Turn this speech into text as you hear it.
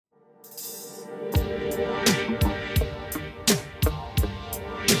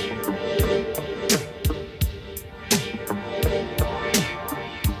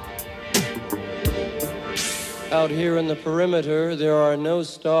Out here in the perimeter, there are no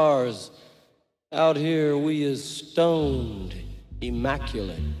stars. Out here, we is stoned,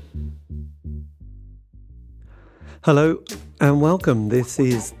 immaculate. Hello and welcome. This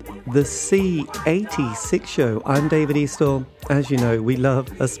is the C86 show. I'm David Eastaugh. As you know, we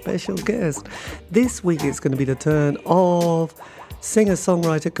love a special guest. This week it's going to be the turn of singer,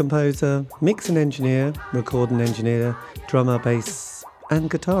 songwriter, composer, mix and engineer, recording engineer, drummer, bass and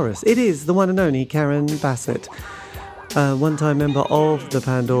guitarist. It is the one and only Karen Bassett, a one-time member of the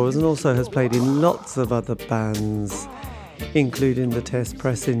Pandoras and also has played in lots of other bands, including the Test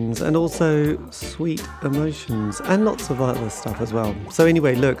Pressings and also Sweet Emotions and lots of other stuff as well. So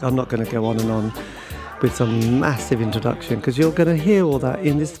anyway, look, I'm not going to go on and on with some massive introduction because you're going to hear all that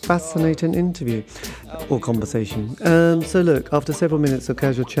in this fascinating interview or conversation. So look, after several minutes of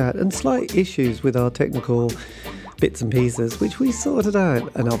casual chat and slight issues with our technical bits and pieces, which we sorted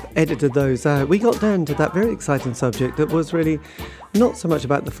out and I've edited those out, we got down to that very exciting subject that was really not so much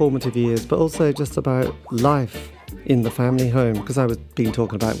about the formative years but also just about life in the family home, because I was been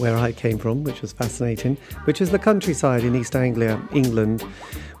talking about where I came from, which was fascinating, which is the countryside in East Anglia, England,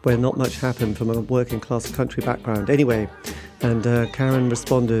 where not much happened from a working class country background. Anyway, and Karen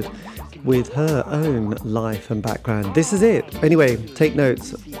responded with her own life and background. This is it. Anyway, take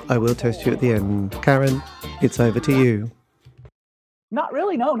notes. I will test you at the end. Karen, it's over to you. Not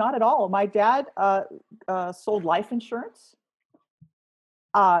really, no, not at all. My dad sold life insurance.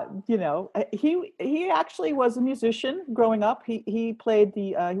 He actually was a musician growing up. He played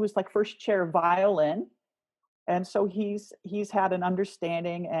he was like first chair violin, and so he's had an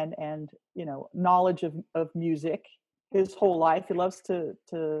understanding and knowledge of music his whole life. He loves to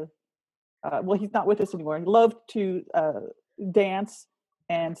well, he's not with us anymore. He loved to dance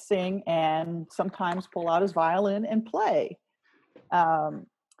and sing and sometimes pull out his violin and play.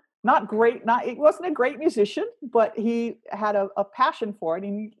 Not great, he wasn't a great musician, but he had a passion for it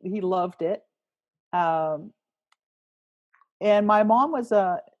and he loved it. And my mom was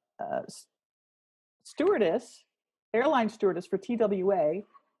a stewardess, airline stewardess for TWA.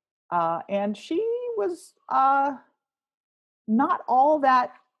 And she was not all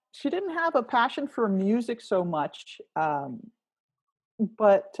that, she didn't have a passion for music so much.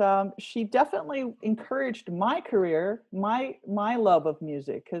 But she definitely encouraged my career, my love of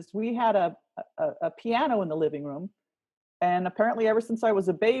music, because we had a piano in the living room, and apparently ever since I was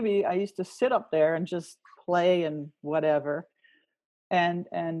a baby, I used to sit up there and just play and whatever. And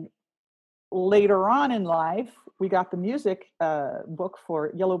later on in life, we got the music book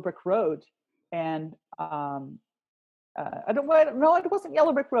for Yellow Brick Road, and it wasn't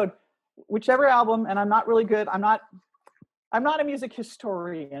Yellow Brick Road, whichever album. And I'm not really good. I'm not a music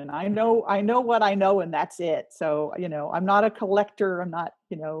historian. I know what I know, and that's it. So, I'm not a collector. I'm not,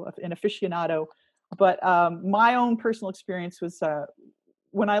 an aficionado. But my own personal experience was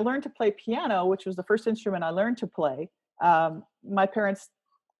when I learned to play piano, which was the first instrument I learned to play. My parents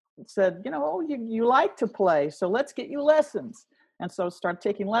said, you like to play, so let's get you lessons. And so I started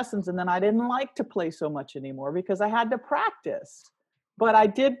taking lessons, and then I didn't like to play so much anymore because I had to practice. But I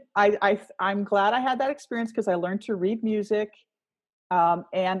did. I'm glad I had that experience because I learned to read music,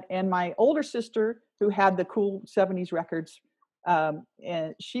 and my older sister, who had the cool '70s records,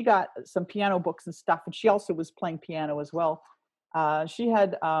 and she got some piano books and stuff, and she also was playing piano as well. She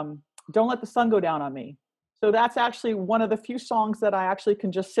had "Don't Let the Sun Go Down on Me," so that's actually one of the few songs that I actually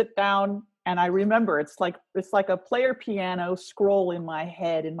can just sit down and I remember. It's like a player piano scroll in my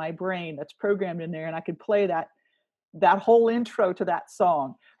head, in my brain, that's programmed in there, and I could play that whole intro to that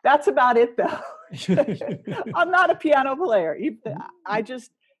song. That's about it, though. I'm not a piano player. I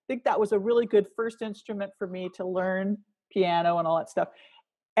just think that was a really good first instrument for me to learn piano and all that stuff.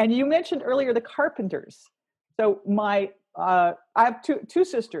 And you mentioned earlier the Carpenters. So I have two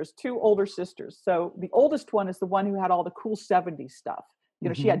sisters, two older sisters. So the oldest one is the one who had all the cool '70s stuff.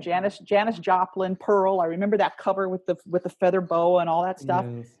 She had Janis Joplin, Pearl. I remember that cover with the feather boa and all that stuff.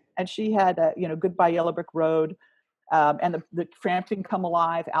 Yes. And she had Goodbye Yellow Brick Road. And the Frampton Come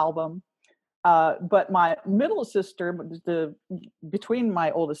Alive album. But my middle sister, between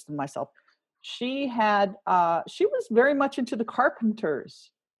my oldest and myself, she was very much into the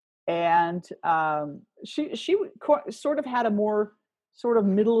Carpenters. And she sort of had a more sort of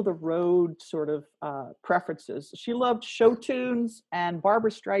middle of the road sort of preferences. She loved show tunes and Barbra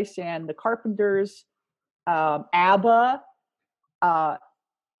Streisand, the Carpenters, ABBA.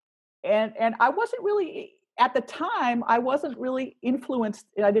 And I wasn't really... At the time, I wasn't really influenced,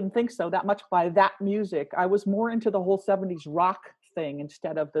 I didn't think so, that much by that music. I was more into the whole '70s rock thing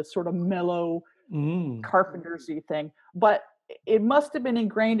instead of the sort of mellow Carpenters-y thing. But it must have been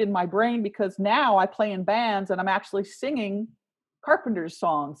ingrained in my brain, because now I play in bands and I'm actually singing Carpenters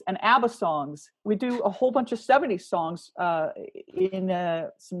songs and ABBA songs. We do a whole bunch of 70s songs in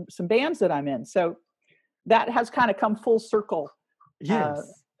some bands that I'm in. So that has kind of come full circle.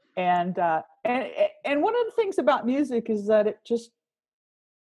 Yes. And one of the things about music is that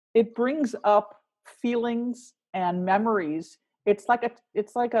it brings up feelings and memories. It's like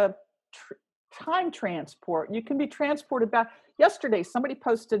a time transport. You can be transported back. Yesterday, somebody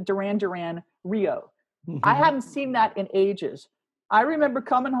posted Duran Duran Rio. I hadn't seen that in ages. I remember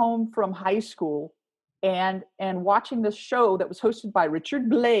coming home from high school and watching this show that was hosted by Richard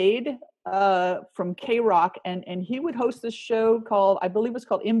Blade from K-Rock, and he would host this show called, I believe it was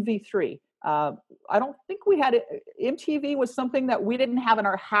called MV3. I don't think we had it. MTV was something that we didn't have in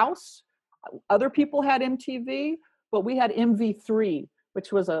our house. Other people had MTV, but we had MV3,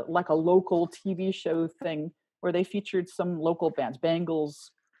 which was like a local TV show thing where they featured some local bands,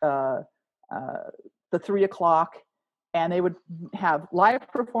 Bangles, the 3 O'Clock, and they would have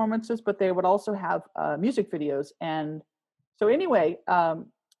live performances, but they would also have music videos. And so anyway,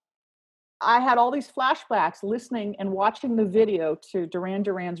 I had all these flashbacks listening and watching the video to Duran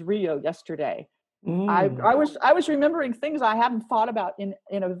Duran's Rio yesterday. I was remembering things I hadn't thought about in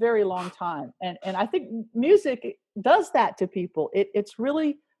a very long time. And I think music does that to people. It's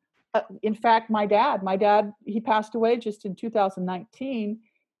really, in fact, my dad, he passed away just in 2019.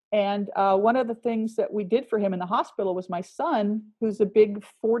 And one of the things that we did for him in the hospital was my son, who's a big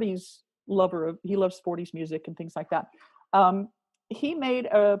 40s lover, he loves 40s music and things like that. He made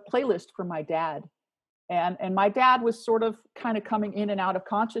a playlist for my dad. And my dad was sort of kind of coming in and out of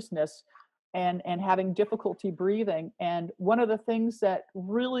consciousness and having difficulty breathing. And one of the things that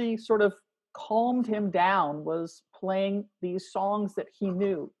really sort of calmed him down was playing these songs that he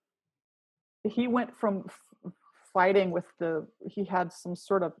knew. He went from fighting with he had some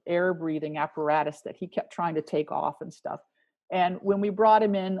sort of air breathing apparatus that he kept trying to take off and stuff. And when we brought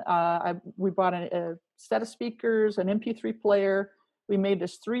him in, we brought a set of speakers, an MP3 player. We made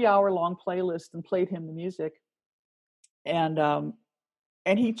this 3-hour long playlist and played him the music. And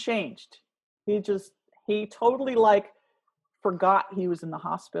he changed. He totally forgot he was in the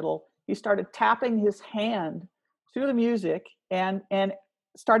hospital. He started tapping his hand to the music and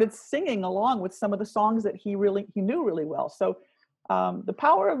started singing along with some of the songs that he knew really well. So the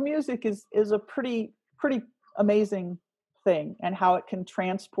power of music is a pretty amazing thing, and how it can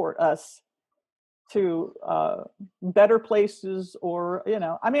transport us to better places, or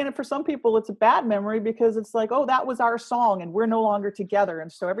for some people it's a bad memory because it's like, oh, that was our song and we're no longer together.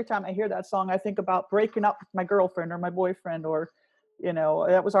 And so every time I hear that song, I think about breaking up with my girlfriend or my boyfriend, or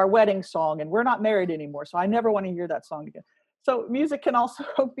that was our wedding song and we're not married anymore, so I never want to hear that song again. So music can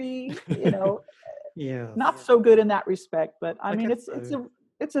also be not so good in that respect, but I mean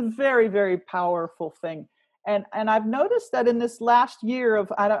it's a very, very powerful thing. And I've noticed that in this last year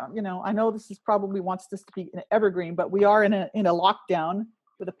of, I know this is probably wants this to be an evergreen, but we are in a lockdown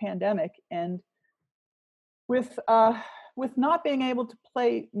with a pandemic, and with not being able to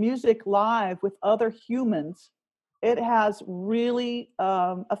play music live with other humans, it has really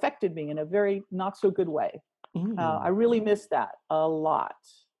affected me in a very not so good way. I really miss that a lot.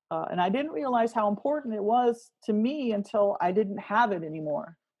 And I didn't realize how important it was to me until I didn't have it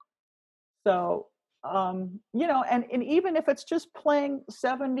anymore. So, and even if it's just playing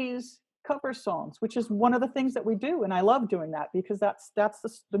 70s cover songs, which is one of the things that we do, and I love doing that because that's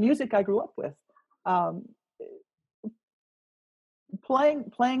the music I grew up with.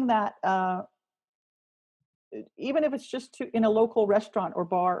 Playing that, even if it's just in a local restaurant or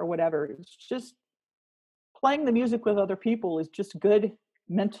bar or whatever, it's just playing the music with other people is just good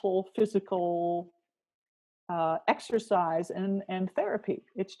mental, physical exercise and therapy.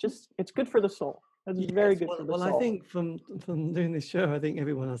 It's good for the soul. It's very good for the soul. Well, I think from doing this show, I think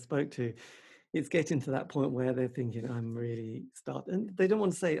everyone I spoke to, it's getting to that point where they're thinking, I'm really and they don't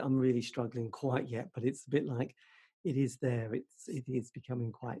want to say I'm really struggling quite yet, but it's a bit like it is there. It is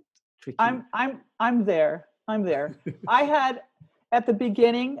becoming quite tricky. I'm there. I had, at the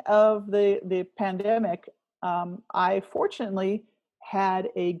beginning of the pandemic, I fortunately had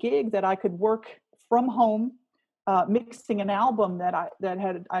a gig that I could work from home, mixing an album that I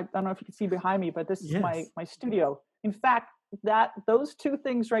don't know if you can see behind me, but this is my studio. In fact, those two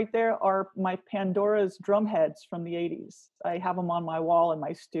things right there are my Pandora's drum heads from the 80s. I have them on my wall in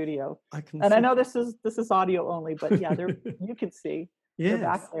my studio. I know this is audio only, but yeah, you can see. They're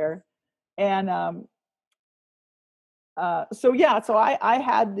back there. And so I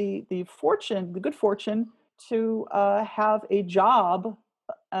had the good fortune to have a job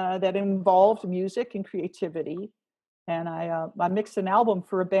that involved music and creativity. and I mixed an album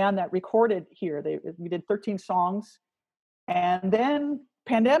for a band that recorded here. We did 13 songs, and then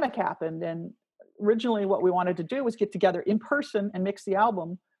pandemic happened, and originally what we wanted to do was get together in person and mix the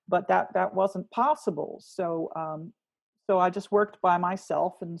album, but that wasn't possible. So I just worked by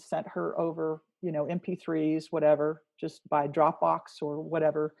myself and sent her over, MP3s, whatever, just by Dropbox or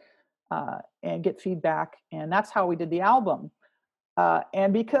whatever, and get feedback. And that's how we did the album.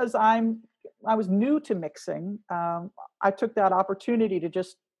 And because I was new to mixing, I took that opportunity to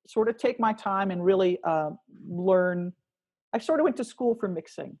just sort of take my time and really learn. I sort of went to school for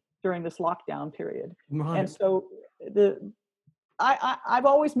mixing during this lockdown period. Right. And so I've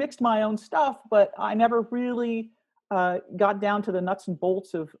always mixed my own stuff, but I never really got down to the nuts and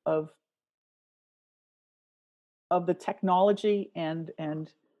bolts of the technology and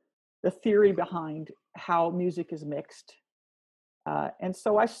the theory behind how music is mixed. And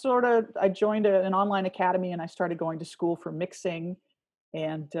so I joined an online academy, and I started going to school for mixing,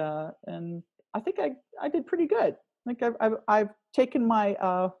 and I think I did pretty good. I think I've taken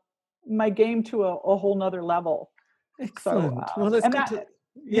my game to a whole nother level. Excellent. So, Well, that's and good that,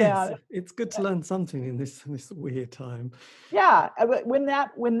 yes, it's good to learn something in this weird time. yeah. But when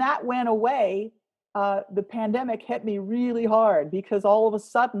that went away, the pandemic hit me really hard, because all of a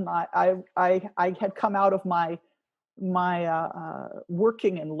sudden I had come out of my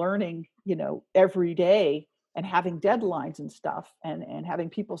working and learning, every day, and having deadlines and stuff, and having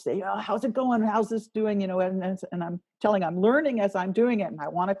people say, "Oh, how's it going? How's this doing?" And I'm telling, I'm learning as I'm doing it, and I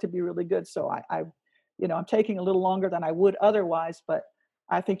want it to be really good. So I'm taking a little longer than I would otherwise, but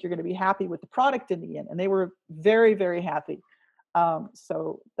I think you're going to be happy with the product in the end. And they were very, very happy.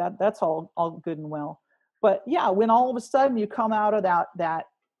 So that's all good and well. But yeah, when all of a sudden you come out of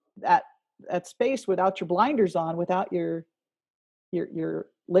that space without your blinders on, without your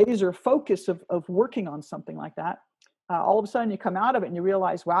laser focus of working on something like that, all of a sudden you come out of it and you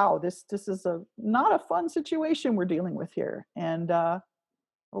realize, wow, this is not a fun situation we're dealing with here, and a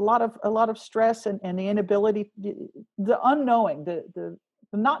lot of stress and the inability, the unknowing, the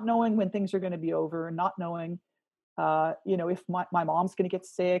not knowing when things are going to be over, and not knowing if my mom's going to get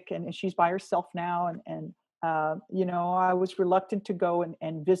sick, and she's by herself now, and I was reluctant to go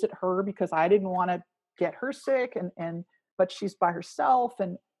and visit her because I didn't want to get her sick, but she's by herself,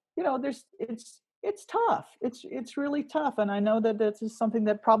 and it's tough. It's really tough, and I know that this is something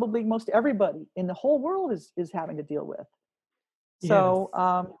that probably most everybody in the whole world is having to deal with. So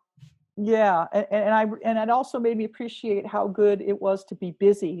yeah, and it also made me appreciate how good it was to be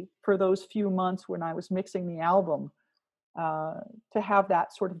busy for those few months when I was mixing the album, to have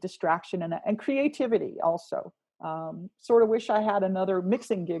that sort of distraction and creativity also. Sort of wish I had another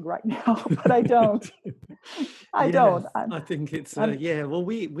mixing gig right now, but I don't. I don't. I think it's well,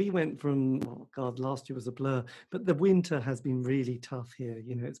 we went from, oh God, last year was a blur, but the winter has been really tough here.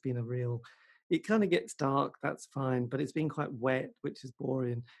 It's been it kind of gets dark, that's fine, but it's been quite wet, which is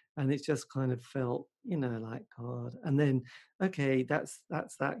boring, and it's just kind of felt, like God. And then, okay, that's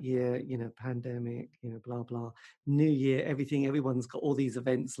that year, pandemic, blah blah. New Year, everyone's got all these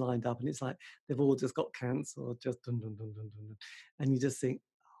events lined up, and it's like they've all just got cancelled, just dun dun dun dun dun, dun. And you just think,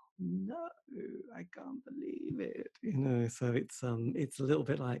 no, I can't believe it. So it's a little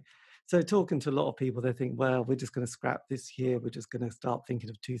bit like, so talking to a lot of people, they think, well, we're just going to scrap this year, we're just going to start thinking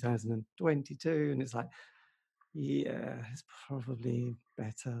of 2022, and it's like, yeah, it's probably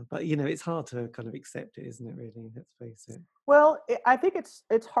better, but it's hard to kind of accept it, isn't it, really? Let's face it. Well, I think it's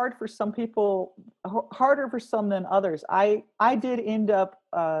hard for some people, harder for some than others. I did end up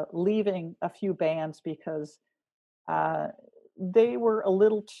leaving a few bands because they were a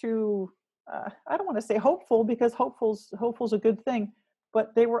little too, I don't want to say hopeful, because hopeful's a good thing,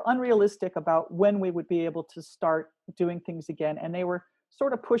 but they were unrealistic about when we would be able to start doing things again. And they were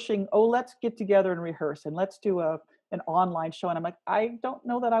sort of pushing, oh, let's get together and rehearse, and let's do an online show. And I'm like, I don't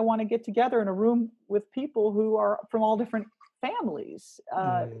know that I want to get together in a room with people who are from all different families,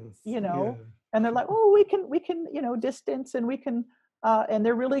 and they're like, oh, we can, distance, and we can, and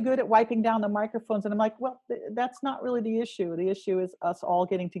they're really good at wiping down the microphones. And I'm like, well, that's not really the issue. The issue is us all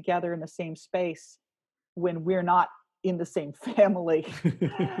getting together in the same space when we're not in the same family.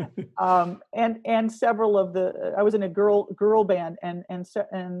 And several of I was in a girl band, and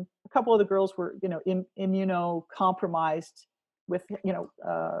a couple of the girls were, immunocompromised with,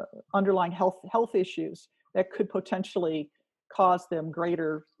 underlying health issues that could potentially cause them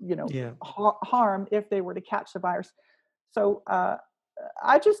greater, harm if they were to catch the virus. So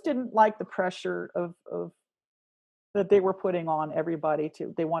I just didn't like the pressure of that they were putting on everybody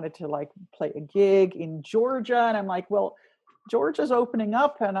they wanted to like play a gig in Georgia. And I'm like, well, Georgia's opening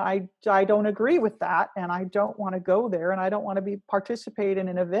up, and I don't agree with that, and I don't want to go there, and I don't want to participate in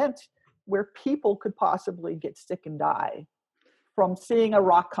an event where people could possibly get sick and die from seeing a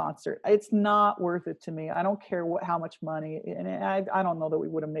rock concert. It's not worth it to me. I don't care how much money, and I don't know that we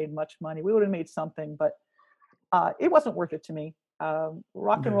would have made much money. We would have made something, but it wasn't worth it to me.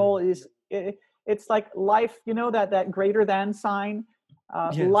 Rock and roll is it's like life. You know that greater than sign.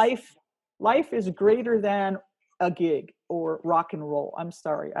 Yes. Life is greater than a gig or rock and roll. I'm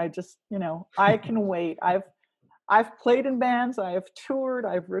sorry. I just, I can wait. I've played in bands, I have toured,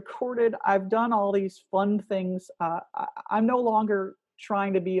 I've recorded, I've done all these fun things. I'm no longer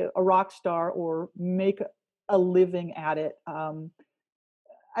trying to be a rock star or make a living at it.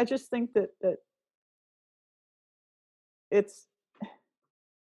 I just think that it's,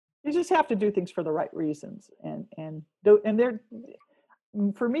 you just have to do things for the right reasons. And they're,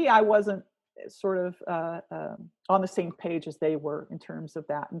 for me, I wasn't sort of on the same page as they were in terms of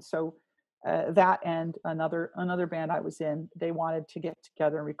that. And so that and another band I was in, they wanted to get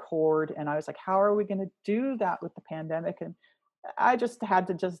together and record. And I was like, how are we going to do that with the pandemic? And I just had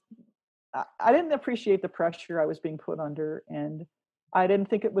to I didn't appreciate the pressure I was being put under. And I didn't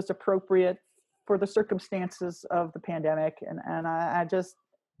think it was appropriate for the circumstances of the pandemic. And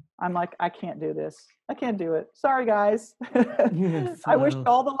I'm like, I can't do this. I can't do it. Sorry, guys. Yes. I wish Wow.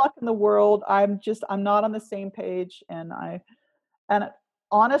 all the luck in the world. I'm not on the same page. And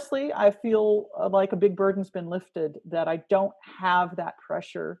honestly, I feel like a big burden's been lifted, that I don't have that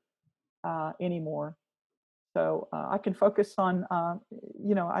pressure anymore. So I can focus on,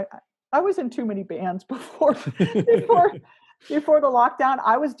 I was in too many bands before before the lockdown.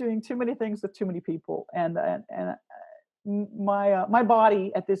 I was doing too many things with too many people, and my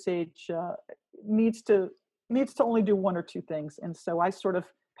body at this age needs to only do one or two things. And so I sort of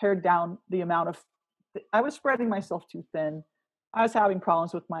pared down the amount of, I was spreading myself too thin. I was having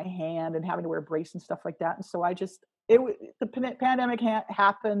problems with my hand and having to wear a brace and stuff like that. And so the pandemic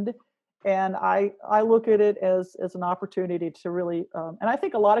happened, and I look at it as an opportunity to really, and I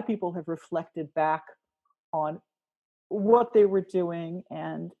think a lot of people have reflected back on what they were doing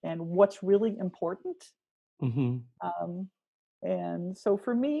and what's really important. Hmm. And so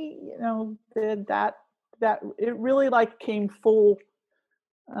for me, that it really like came full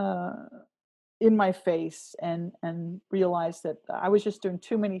uh, in my face, and realized that I was just doing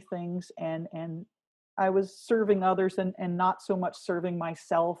too many things, and I was serving others and not so much serving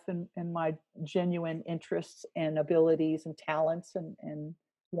myself and my genuine interests and abilities and talents and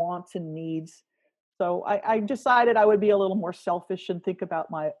wants and needs. So I decided I would be a little more selfish and think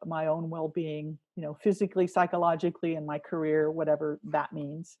about my own well-being, physically, psychologically, and my career, whatever that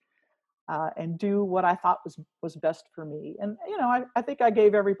means, and do what I thought was best for me. And I think I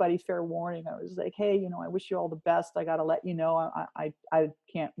gave everybody fair warning. I was like, hey, I wish you all the best. I got to let you know I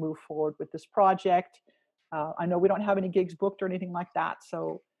can't move forward with this project. I know we don't have any gigs booked or anything like that,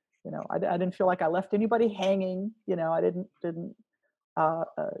 so I didn't feel like I left anybody hanging. I didn't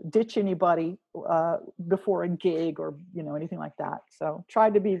ditch anybody before a gig or anything like that. So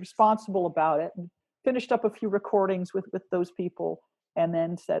tried to be responsible about it, and finished up a few recordings with those people, and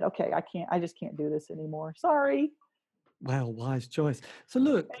then said, okay, I just can't do this anymore. Sorry. Wow, wise choice. So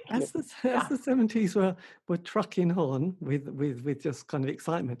look, Thank you. as Yeah. the 70s were trucking on with just kind of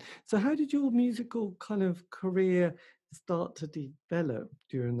excitement. So how did your musical kind of career start to develop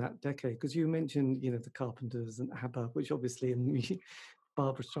during that decade? Because you mentioned, the Carpenters and ABBA, which obviously in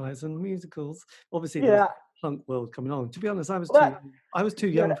Barbra Streisand musicals. Obviously there was Yeah. a punk world coming on. To be honest, Well, I was too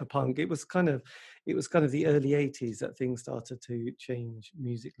yeah. young for punk. It was kind of the early 80s that things started to change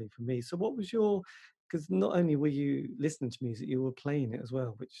musically for me. So what was your, because not only were you listening to music, you were playing it as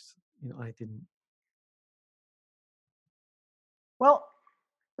well, which I didn't. Well,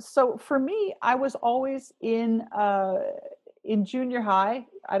 so for me, I was always in junior high.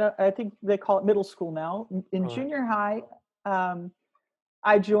 I think they call it middle school now. In Right. junior high,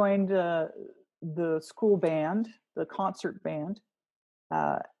 I joined the school band, the concert band,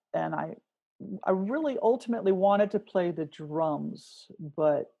 and I really ultimately wanted to play the drums,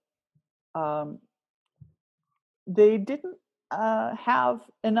 but um, they didn't have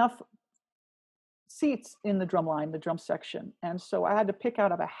enough seats in the drum line, the drum section, and so I had to pick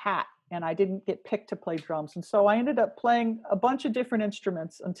out of a hat, and I didn't get picked to play drums, and so I ended up playing a bunch of different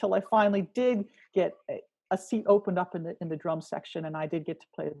instruments until I finally did get a seat opened up in the drum section, and I did get to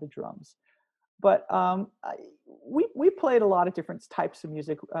play the drums. But we played a lot of different types of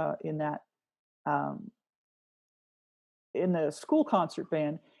music in that um, in the school concert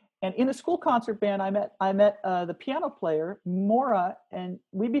band. And in the school concert band, I met the piano player Maura, and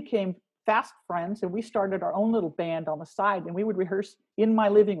we became fast friends, and we started our own little band on the side, and we would rehearse in my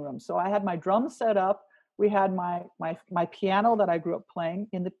living room. So I had my drums set up. We had my piano that I grew up playing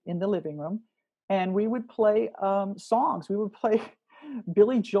in the living room, and we would play songs. We would play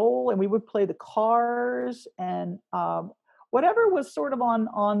Billy Joel, and we would play the Cars, and whatever was sort of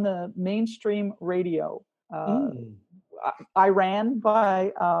on the mainstream radio. I Ran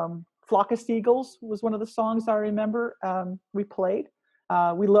by Flock of Seagulls was one of the songs I remember we played.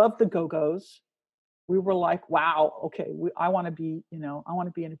 We loved the Go-Go's. We were like, wow, okay, I want to be in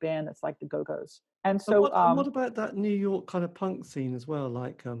a band that's like the Go-Go's. And so, what about that New York kind of punk scene as well?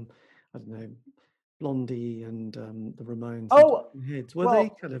 Like, I don't know, Blondie and the Ramones. Oh, and Heads. Were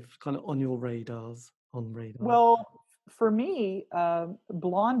they kind of on your radars? Well, for me,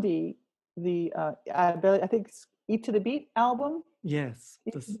 Blondie, I think it's Eat to the Beat album. Yes.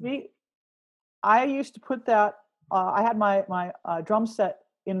 Eat to the Beat. I used to put that. I had my drum set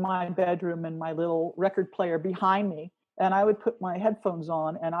in my bedroom and my little record player behind me, and I would put my headphones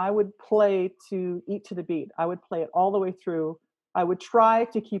on and I would play to Eat to the Beat. I would play it all the way through. I would try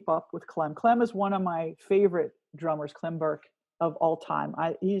to keep up with Clem. Clem is one of my favorite drummers, Clem Burke, of all time.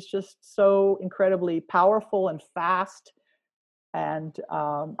 He's just so incredibly powerful and fast. And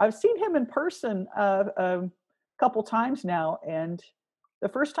I've seen him in person a couple times now. And the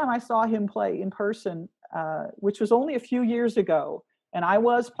first time I saw him play in person, which was only a few years ago, and I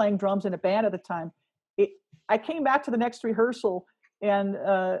was playing drums in a band at the time, I came back to the next rehearsal, and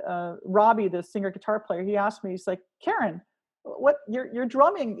Robbie, the singer guitar player, he asked me, he's like, Karen, what you're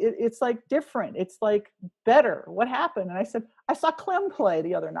drumming, it's like different, it's like better, what happened? And I said, I saw Clem play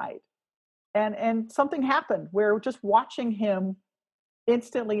the other night, and something happened where just watching him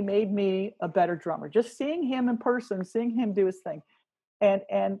instantly made me a better drummer. Just seeing him in person, seeing him do his thing, and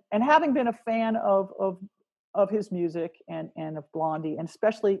having been a fan of his music and of Blondie, and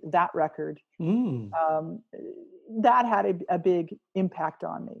especially that record, that had a big impact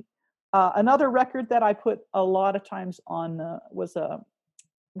on me. Another record that I put a lot of times on was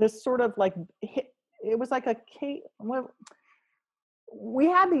this sort of like hit. It was like we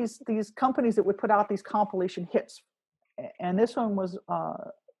had these companies that would put out these compilation hits, and this one was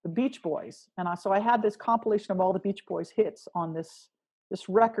the Beach Boys, and so I had this compilation of all the Beach Boys hits on this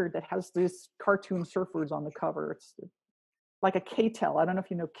record that has these cartoon surfers on the cover. It's like a K-Tel. I don't know if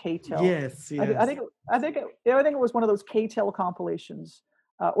you know K-Tel. Yes. I think it was one of those K-Tel compilations.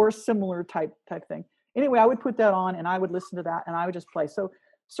 Or a similar type thing. Anyway, I would put that on and I would listen to that and I would just play. So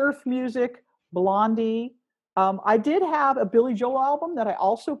surf music, Blondie. I did have a Billy Joel album that I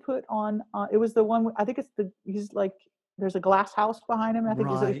also put on. It was the one, I think he's like, there's a glass house behind him. I think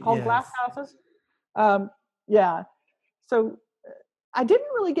it's called Glass Houses. Yeah. So I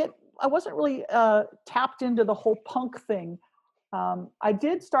wasn't really tapped into the whole punk thing. I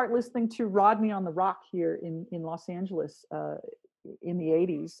did start listening to Rodney on the Rock here in Los Angeles in the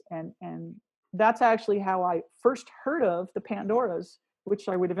 80s, and that's actually how I first heard of the Pandoras, which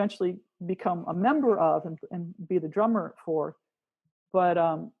I would eventually become a member of and be the drummer for. But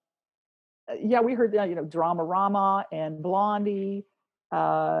yeah, we heard Dramarama and Blondie,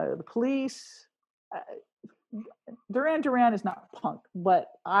 the Police. Duran Duran is not punk,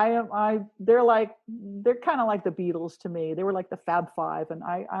 but they're kind of like the Beatles to me. They were like the Fab Five, and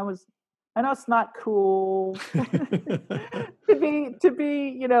I know it's not cool to be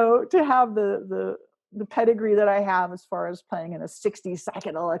to have the pedigree that I have as far as playing in a 60s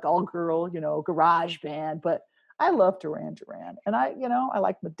psychedelic all girl garage band, but I love Duran Duran, and I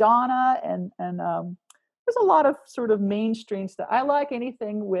like Madonna, and there's a lot of sort of mainstream stuff. I like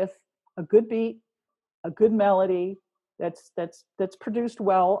anything with a good beat, a good melody that's produced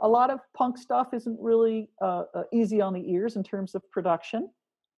well. A lot of punk stuff isn't really easy on the ears in terms of production.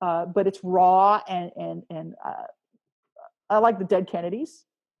 But it's raw, and I like the Dead Kennedys.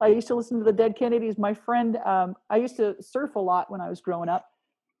 I used to listen to the Dead Kennedys. My friend, I used to surf a lot when I was growing up,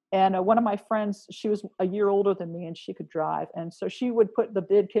 and one of my friends, she was a year older than me, and she could drive, and so she would put the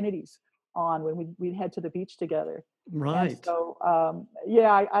Dead Kennedys on when we'd head to the beach together. Right. And so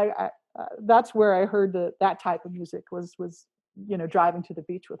yeah, I that's where I heard that type of music was driving to the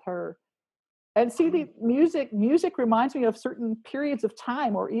beach with her. And see, the music reminds me of certain periods of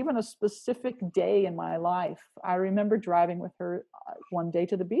time, or even a specific day in my life. I remember driving with her one day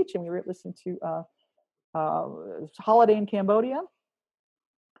to the beach, and we were listening to Holiday in Cambodia.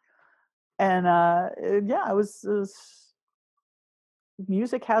 And yeah, it was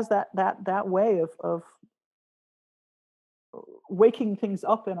music has that way of waking things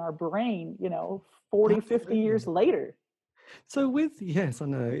up in our brain, 40, 50 years later. So yes, I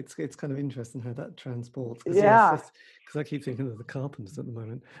know it's kind of interesting how that transports, because yes, Yeah. because I keep thinking of the Carpenters at the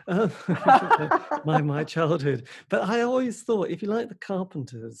moment, which is my childhood. But I always thought if you like the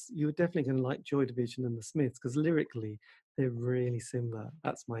Carpenters, you were definitely going to like Joy Division and the Smiths, because lyrically they're really similar.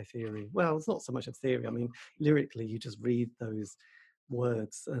 That's my theory. Well, it's not so much a theory. I mean, lyrically, you just read those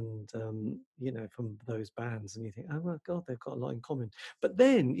words and from those bands, and you think, oh my God, they've got a lot in common. But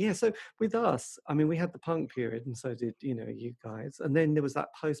then, yeah, so with us, I mean, we had the punk period, and so did you guys, and then there was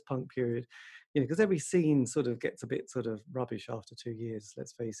that post-punk period, because every scene sort of gets a bit sort of rubbish after 2 years.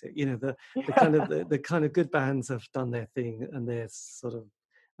 Let's face it. The kind of good bands have done their thing, and they're sort of,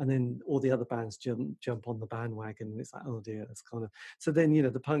 and then all the other bands jump on the bandwagon, and it's like, oh dear, that's kind of. So then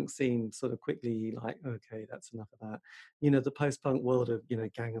the punk scene sort of quickly like, okay, that's enough of that. The post-punk world of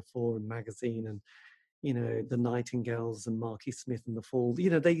Gang of Four and Magazine, and the Nightingales and Marky Smith and the Fall.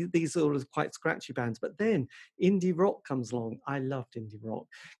 These are quite scratchy bands. But then indie rock comes along. I loved indie rock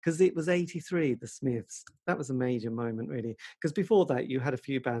because it was '83, the Smiths. That was a major moment, really. Because before that, you had a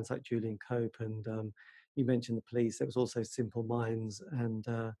few bands like Julian Cope, and you mentioned the Police. There was also Simple Minds, and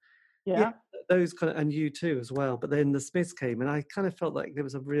Yeah. those kind of, and U2 as well. But then the Smiths came, and I kind of felt like there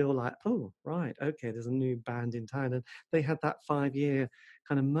was a real like, oh right, okay, there's a new band in town, and they had that 5 year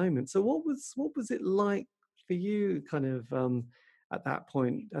kind of moment. So what was it like for you, kind of at that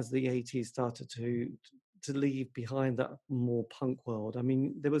point, as the '80s started to leave behind that more punk world? I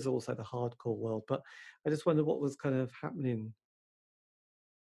mean, there was also the hardcore world, but I just wonder what was kind of happening.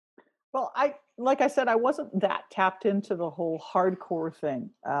 Well, like I said, I wasn't that tapped into the whole hardcore thing.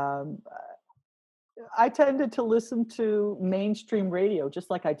 I tended to listen to mainstream radio, just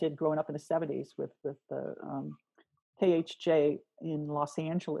like I did growing up in the '70s with the KHJ in Los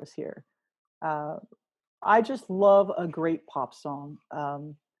Angeles here. Uh, I just love a great pop song.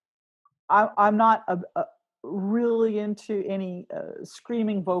 I'm not really into any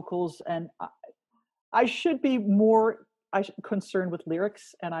screaming vocals, and I should be more concerned with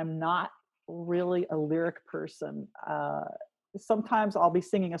lyrics, and I'm not really a lyric person. Sometimes I'll be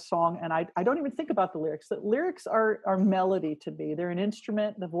singing a song and I don't even think about the lyrics. The lyrics are melody to me. They're an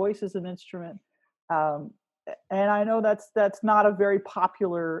instrument. The voice is an instrument. Um, and I know that's not a very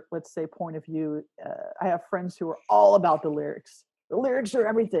popular, let's say, point of view. I have friends who are all about the lyrics. The lyrics are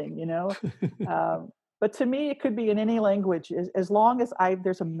everything. But to me, it could be in any language as long as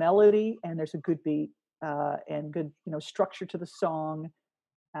there's a melody and there's a good beat and good structure to the song.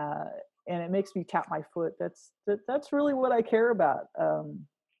 Uh, and it makes me tap my foot. That's really what I care about.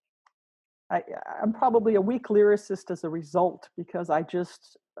 I'm probably a weak lyricist as a result because I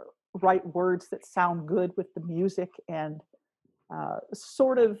just write words that sound good with the music and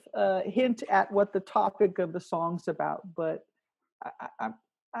sort of hint at what the topic of the song's about. But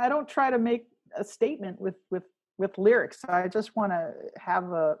I don't try to make a statement with lyrics. I just want to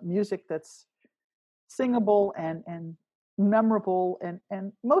have a music that's singable and memorable,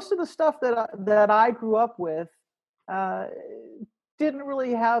 and most of the stuff that I grew up with uh, didn't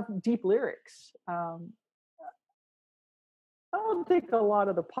really have deep lyrics. I don't think a lot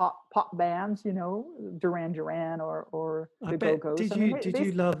of the pop bands, Duran Duran or I the bet. Go-Go's. Did I mean, you did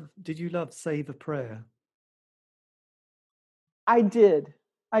you love did you love Save a Prayer? I did,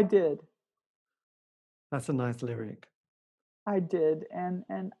 I did, That's a nice lyric. I did, and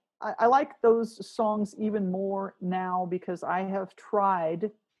I like those songs even more now because I have tried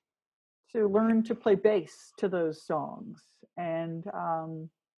to learn to play bass to those songs. And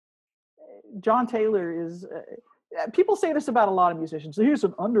John Taylor is. People say this about a lot of musicians. He's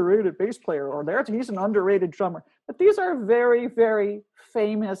an underrated bass player, or he's an underrated drummer. But these are very, very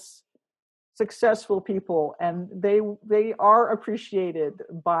famous, successful people, and they are appreciated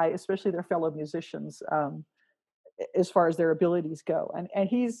by especially their fellow musicians as far as their abilities go. And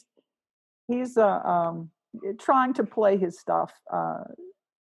he's trying to play his stuff.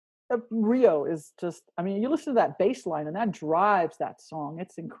 Rio is just, I mean, you listen to that bass line and that drives that song.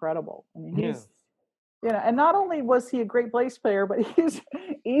 It's incredible. I mean, Yeah. and not only was he a great bass player, but he's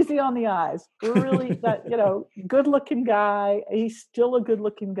easy on the eyes. Really, that good looking guy. He's still a good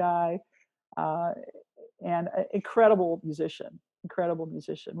looking guy, and an incredible musician.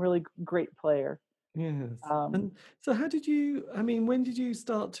 Really great player. Yes. And so how did you, I mean, when did you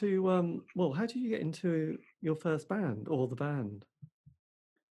start to, how did you get into your first band or the band?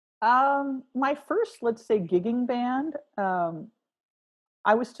 My first, let's say, gigging band,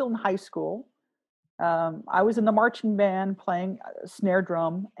 I was still in high school. I was in the marching band playing snare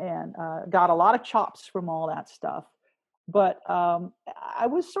drum and got a lot of chops from all that stuff. But I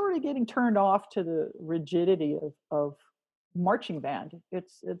was sort of getting turned off to the rigidity of marching band.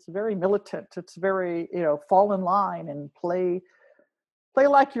 It's very militant. It's very, fall in line and play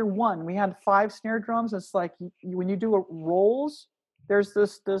like you're one. We had 5 snare drums. It's like when you do a rolls, there's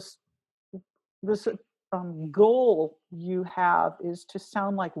this goal you have is to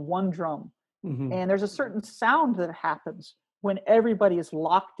sound like one drum. Mm-hmm. And there's a certain sound that happens when everybody is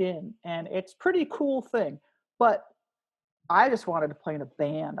locked in, and it's pretty cool thing. But I just wanted to play in a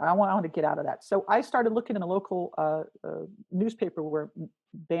band. I wanted to get out of that. So I started looking in a local newspaper where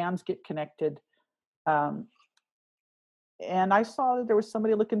bands get connected. And I saw that there was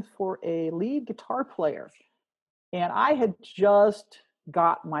somebody looking for a lead guitar player. And I had just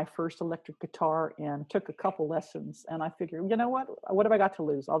got my first electric guitar and took a couple lessons. And I figured, you know what have I got to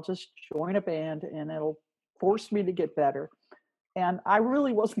lose? I'll just join a band and it'll force me to get better. And I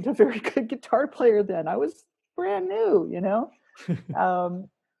really wasn't a very good guitar player then. I was brand new,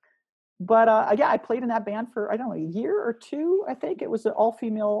 But I played in that band for, I don't know, a year or two. I think it was an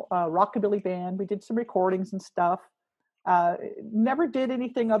all-female rockabilly band. We did some recordings and stuff. Never did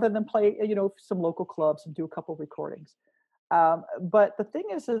anything other than play, some local clubs and do a couple of recordings. But the thing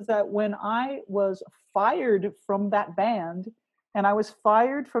is that when I was fired from that band, and I was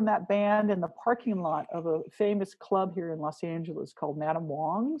fired from that band in the parking lot of a famous club here in Los Angeles called Madame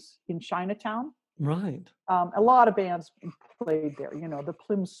Wong's in Chinatown. Right. A lot of bands played there, the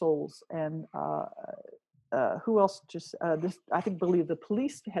Plimsouls and who else believe the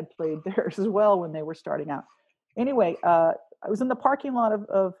Police had played there as well when they were starting out. Anyway, I was in the parking lot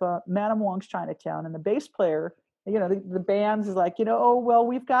of Madame Wong's Chinatown, and the bass player, the band's is like, oh, well,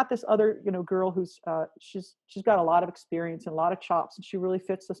 we've got this other, girl who's, she's got a lot of experience and a lot of chops, and she really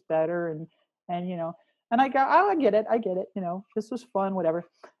fits us better. And I go, oh, I get it. This was fun, whatever.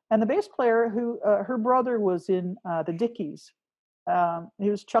 And the bass player who, her brother was in the Dickies. He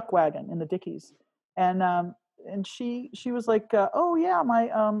was Chuck Wagon in the Dickies. And she was like, oh yeah,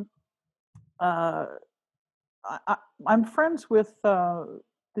 I'm friends with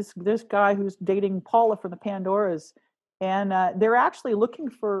this guy who's dating Paula from the Pandoras, and they're actually looking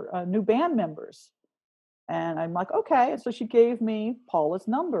for new band members. And I'm like, okay. So she gave me Paula's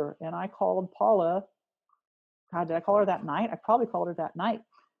number, and I called Paula. God, did I call her that night? I probably called her that night,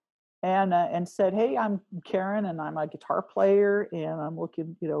 and said, hey, I'm Karen, and I'm a guitar player, and I'm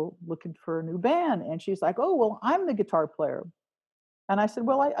looking for a new band. And she's like, oh, well, I'm the guitar player. And I said,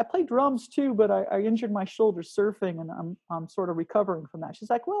 well, I play drums too, but I injured my shoulder surfing, and I'm sort of recovering from that. She's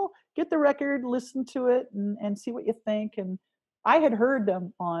like, well, get the record, listen to it, and see what you think. And I had heard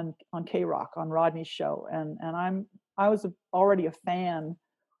them on K-Rock, on Rodney's show, and I was already a fan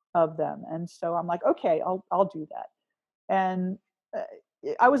of them. And so I'm like, okay, I'll do that. And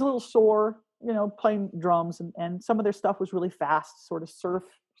I was a little sore, playing drums, and some of their stuff was really fast, sort of surf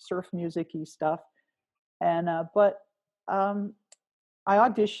music-y stuff. And but I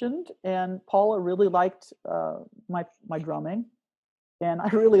auditioned, and Paula really liked my drumming, and I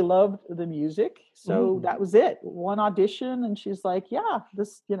really loved the music. So that was it. One audition, and she's like, "Yeah,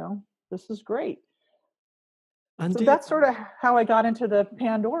 this is great." And so that's sort of how I got into the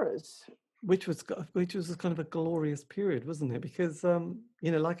Pandoras. Which was kind of a glorious period, wasn't it? Because I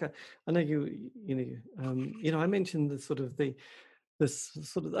know I mentioned I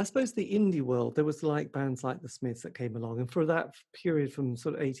suppose the indie world. There was like bands like the Smiths that came along, and for that period from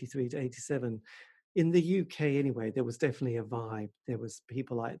sort of 83 to 87, in the UK anyway, there was definitely a vibe. There was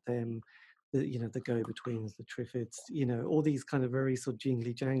people like them, the Go-Betweens, the Triffids, all these kind of very sort of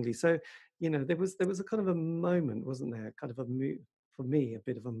jingly jangly. So there was a kind of a moment, wasn't there? Kind of a move. For me, a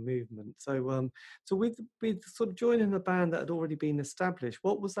bit of a movement. So, so with sort of joining a band that had already been established,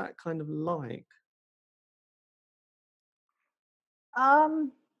 what was that kind of like? Well,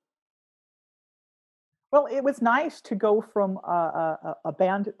 it was nice to go from a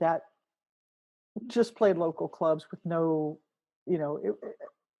band that just played local clubs with no,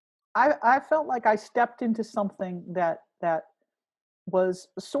 I felt like I stepped into something that was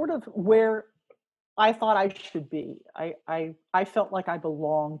sort of where I thought I should be. I felt like I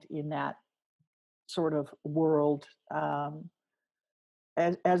belonged in that sort of world.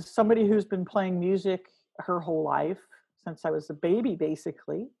 As somebody who's been playing music her whole life, since I was a baby,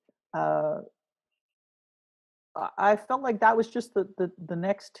 basically, I felt like that was just the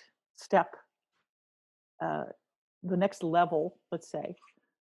next step, the next level, let's say.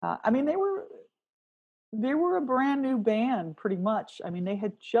 I mean, they were a brand new band, pretty much. I mean, they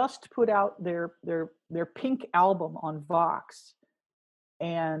had just put out their Pink album on Vox,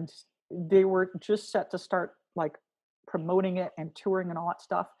 and they were just set to start like promoting it and touring and all that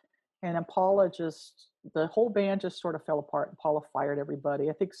stuff. And then the whole band just sort of fell apart, and Paula fired everybody.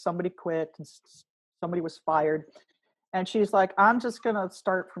 I think somebody quit and somebody was fired. And she's like, I'm just going to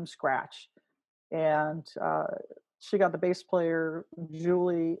start from scratch. And she got the bass player,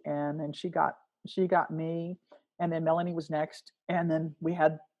 Julie, and then she got me, and then Melanie was next. And then we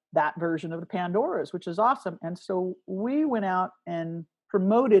had that version of the Pandoras, which is awesome. And so we went out and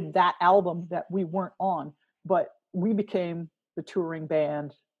promoted that album that we weren't on, but we became the touring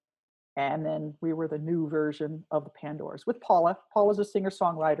band. And then we were the new version of the Pandoras with Paula. Paula's a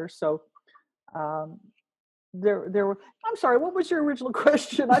singer-songwriter. So there were, I'm sorry, what was your original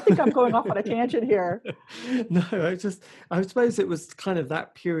question? I think I'm going off on a tangent here. No, I suppose it was kind of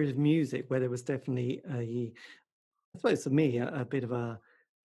that period of music where there was definitely I suppose for me, a bit of a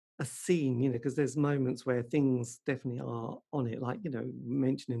scene, because there's moments where things definitely are on it, like,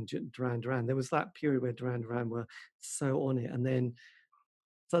 mentioning Duran Duran. There was that period where Duran Duran were so on it, and then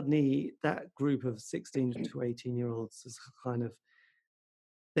suddenly that group of 16 to 18-year-olds is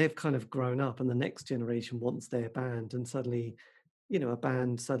they've kind of grown up, and the next generation wants their band, and suddenly, a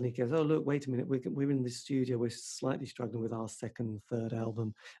band suddenly goes, oh, look, wait a minute, we're in the studio, we're slightly struggling with our second, third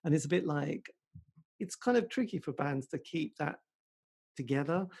album. And it's a bit like, it's kind of tricky for bands to keep that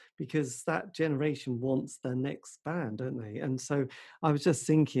together, because that generation wants their next band, don't they? And so I was just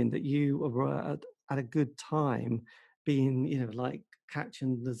thinking that you were at a good time being, like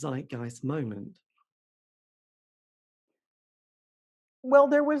catching the zeitgeist moment. Well,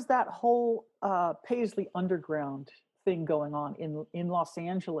 there was that whole Paisley Underground thing going on in Los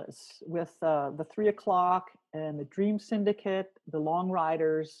Angeles with the 3 O'Clock and the Dream Syndicate, the Long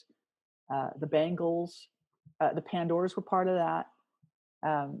Riders, the Bangles, the Pandoras were part of that.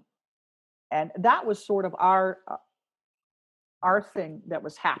 And that was sort of our thing that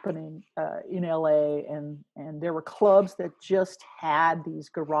was happening in LA, and there were clubs that just had these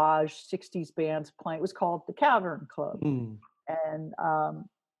garage 60s bands playing. It was called the Cavern Club.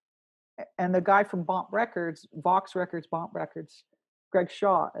 And the guy from Vox Records, Greg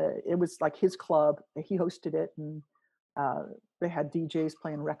Shaw, it was like his club. He hosted it, and they had DJs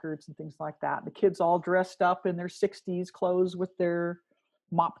playing records and things like that. The kids all dressed up in their 60s clothes with their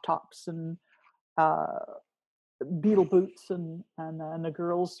mop tops and Beetle boots, and the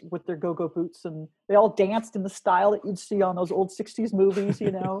girls with their go-go boots, and they all danced in the style that you'd see on those old 60s movies,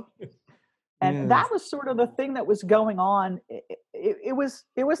 And Yes. that was sort of the thing that was going on. It was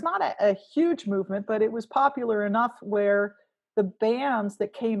not a huge movement, but it was popular enough where the bands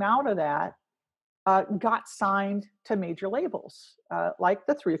that came out of that got signed to major labels, like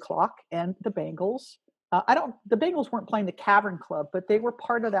the 3 O'Clock and the Bangles. The Bangles weren't playing the Cavern Club, but they were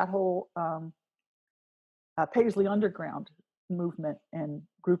part of that whole Paisley Underground movement and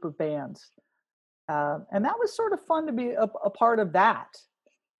group of bands. And that was sort of fun to be a part of that.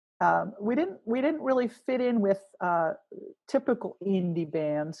 We didn't really fit in with typical indie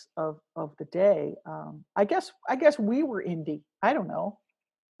bands of the day. I guess we were indie. I don't know.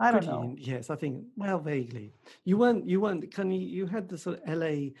 Yes, I think, well, vaguely. You weren't. You had the sort of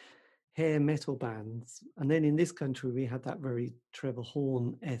LA hair metal bands, and then in this country we had that very Trevor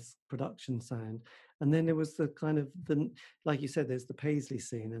Horn-esque production sound, and then there was the kind of like you said, there's the Paisley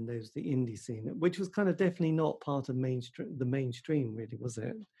scene and there's the indie scene, which was kind of definitely not part of the mainstream, really, was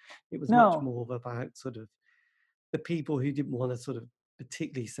it? It was much more about sort of the people who didn't want to sort of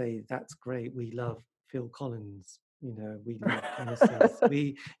particularly say, that's great, we love Phil Collins, we love Genesis.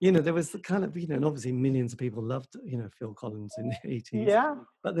 There was the kind of, and obviously millions of people loved, Phil Collins in the 80s. Yeah.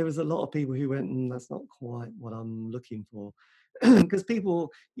 But there was a lot of people who went, that's not quite what I'm looking for. Because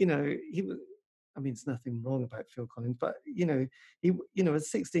people, he was, there's nothing wrong about Phil Collins, but, a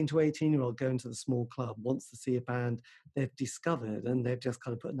 16 to 18-year-old going to the small club wants to see a band they've discovered, and they've just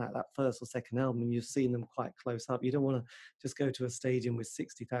kind of putting out that first or second album, and you've seen them quite close up. You don't want to just go to a stadium with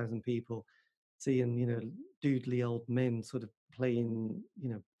 60,000 people seeing, doodly old men sort of playing,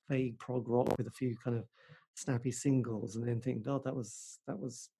 vague prog rock with a few kind of snappy singles, and then think, oh, that was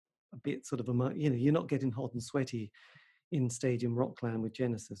a bit sort of you're not getting hot and sweaty in Stadium Rockland with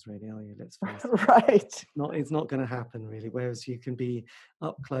Genesis, really, are you? Let's face it. Right. It's not going to happen, really. Whereas you can be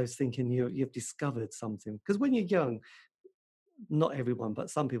up close thinking you've discovered something. Because when you're young, not everyone, but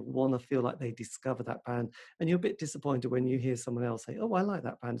some people want to feel like they discover that band, and you're a bit disappointed when you hear someone else say, oh, I like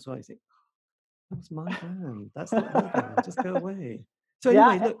that band as well. You think, that was my band. That's not your band. Just go away. So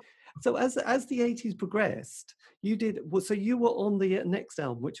anyway, look. So as the 80s progressed, you did. Well, so you were on the next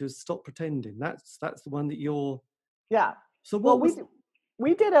album, which was Stop Pretending. That's the one that you're. Yeah. So what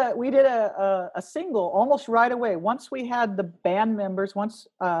we did a single almost right away. Once we had the band members. Once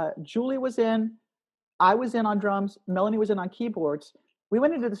Julie was in, I was in on drums. Melanie was in on keyboards. We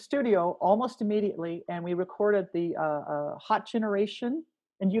went into the studio almost immediately, and we recorded the Hot Generation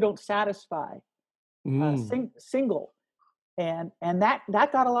and You Don't Satisfy. Single, and that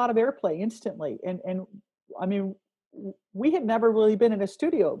got a lot of airplay instantly. And I mean, we had never really been in a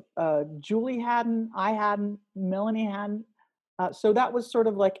studio. Julie hadn't, I hadn't, Melanie hadn't. So that was sort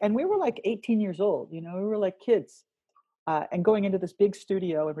of like, and we were like 18 years old, we were like kids, and going into this big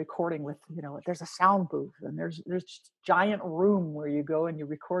studio and recording with, there's a sound booth and there's this giant room where you go and you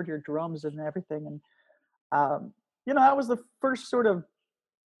record your drums and everything. And, that was the first sort of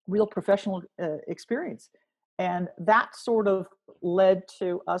real professional experience. And that sort of led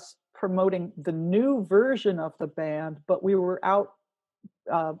to us promoting the new version of the band, but we were out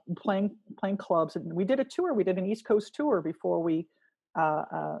playing clubs, and we did a tour. We did an East Coast tour before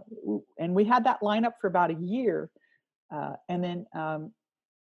and we had that lineup for about a year, and then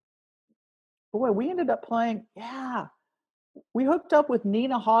boy, we ended up playing. Yeah, we hooked up with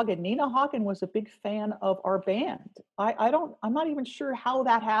Nina Hagen. Nina Hagen was a big fan of our band. I'm not even sure how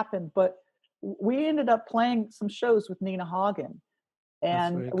that happened, but we ended up playing some shows with Nina Hagen,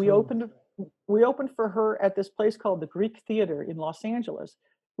 and cool. we opened for her at this place called the Greek Theater in Los Angeles,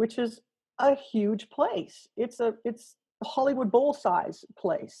 which is a huge place. It's a Hollywood Bowl size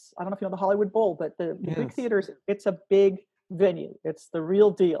place. I don't know if you know the Hollywood Bowl, but the Greek Theater, it's a big venue. It's the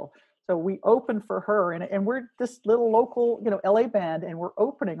real deal. So we opened for her, and we're this little local, LA band, and we're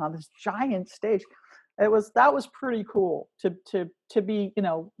opening on this giant stage. That was pretty cool to be,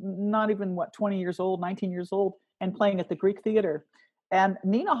 not even 20 years old, 19 years old, and playing at the Greek Theater. And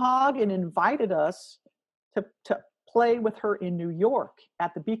Nina Hagen invited us to play with her in New York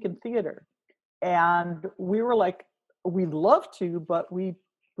at the Beacon Theater. And we were like, we'd love to, but we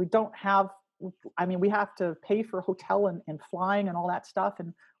don't have, we have to pay for hotel and flying and all that stuff.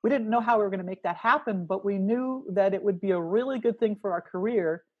 And we didn't know how we were going to make that happen, but we knew that it would be a really good thing for our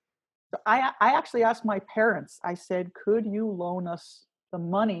career. So I actually asked my parents, I said, could you loan us the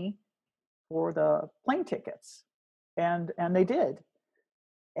money for the plane tickets? And they did.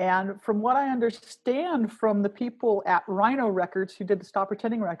 And from what I understand from the people at Rhino Records who did the Stop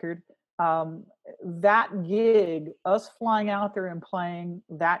Pretending record, that gig, us flying out there and playing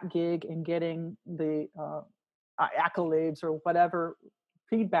that gig and getting the accolades or whatever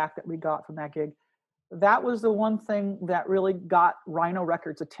feedback that we got from that gig, that was the one thing that really got Rhino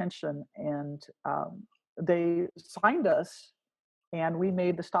Records' attention. And they signed us, and we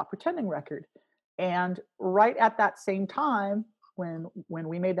made the Stop Pretending record. And right at that same time, when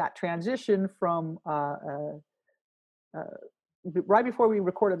we made that transition from right before we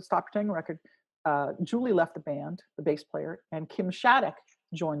recorded the Stop Pretending record, Julie left the band, the bass player, and Kim Shattuck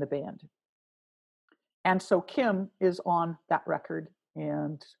joined the band. And so Kim is on that record,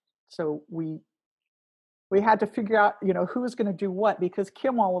 and so we had to figure out, who's going to do what, because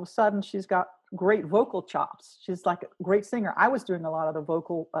Kim, all of a sudden, she's got great vocal chops. She's like a great singer. I was doing a lot of the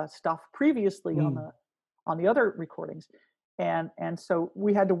vocal stuff previously on the other recordings. And so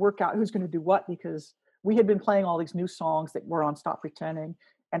we had to work out who's going to do what, because we had been playing all these new songs that were on Stop Pretending.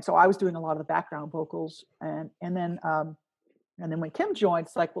 And so I was doing a lot of the background vocals. And then when Kim joined,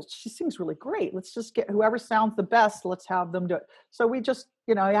 it's like, well, she sings really great. Let's just get whoever sounds the best, let's have them do it. So we just,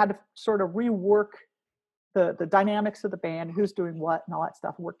 I had to sort of rework the dynamics of the band, who's doing what and all that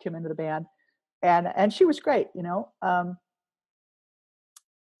stuff, and work Kim into the band. And she was great,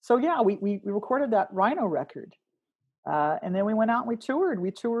 So yeah, we recorded that Rhino record. And then we went out and we toured.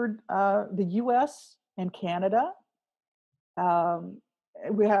 We toured the US and Canada.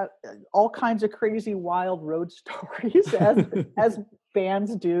 We had all kinds of crazy, wild road stories, as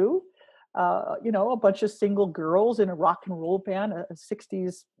bands do. A bunch of single girls in a rock and roll band, a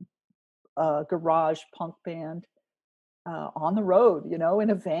 60s garage punk band, on the road, in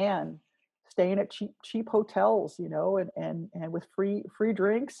a van, staying at cheap hotels, and with free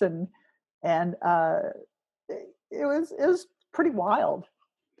drinks, and it was pretty wild.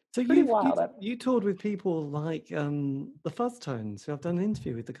 So you toured with people like the Fuzztones. I've done an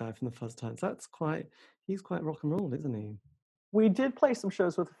interview with the guy from the Fuzztones. He's quite rock and roll, isn't he? We did play some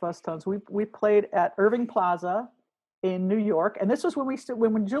shows with the Fuzztones. We played at Irving Plaza in New York, and this was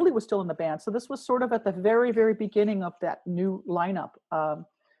when Julie was still in the band. So this was sort of at the very, very beginning of that new lineup,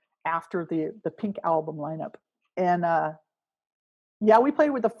 after the Pink album lineup. And we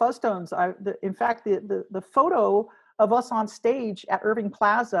played with the Fuzztones. In fact, the photo of us on stage at Irving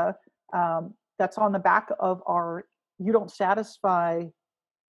Plaza, that's on the back of our You Don't Satisfy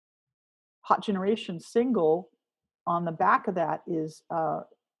Hot Generation single. On the back of that is,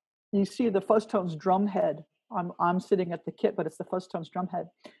 you see the Fuzztones drum head. I'm sitting at the kit, but it's the Fuzztones drum head.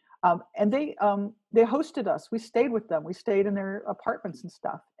 And they hosted us. We stayed with them. We stayed in their apartments and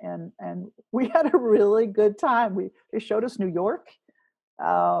stuff. And we had a really good time. They showed us New York.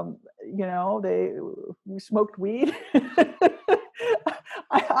 We smoked weed.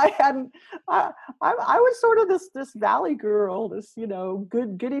 I hadn't. I was sort of this valley girl, this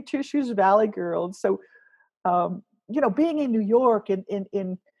goody two shoes valley girl. And so being in New York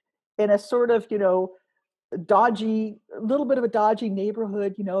in a sort of dodgy, a little bit of a dodgy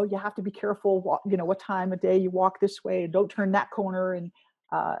neighborhood, you have to be careful what time of day you walk this way and don't turn that corner. And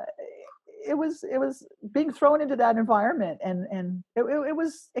uh, it was being thrown into that environment, and it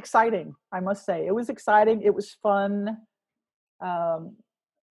was exciting. I must say, it was exciting. It was fun. Um,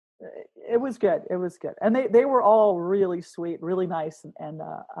 it was good. It was good, and they were all really sweet, really nice, and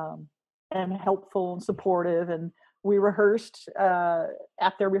helpful and supportive. And we rehearsed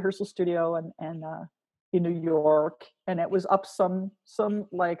at their rehearsal studio and in New York, and it was up some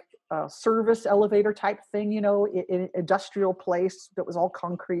like service elevator type thing, in an industrial place that was all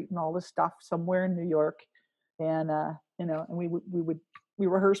concrete and all this stuff somewhere in New York. And and we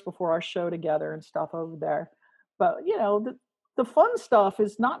rehearsed before our show together and stuff over there. But the fun stuff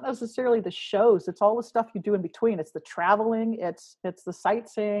is not necessarily the shows. It's all the stuff you do in between. It's the traveling. It's the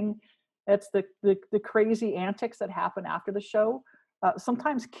sightseeing. It's the crazy antics that happen after the show.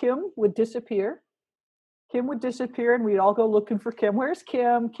 Sometimes Kim would disappear. And we'd all go looking for Kim. Where's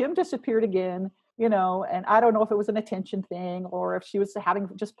Kim? Kim disappeared again, and I don't know if it was an attention thing or if she was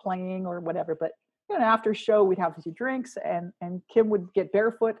just playing or whatever. But after show, we'd have a few drinks, and Kim would get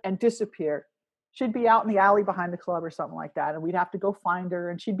barefoot and disappear. She'd be out in the alley behind the club or something like that, and we'd have to go find her,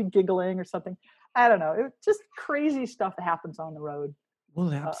 and she'd be giggling or something. I don't know. It was just crazy stuff that happens on the road.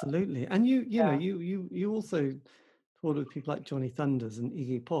 Well, absolutely. And you know, you also toured with people like Johnny Thunders and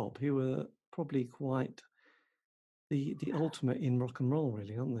Iggy Pop, who were probably quite the ultimate in rock and roll,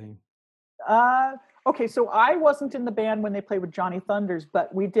 really, aren't they? Okay, so I wasn't in the band when they played with Johnny Thunders,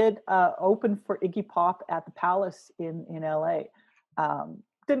 but we did open for Iggy Pop at the Palace in LA.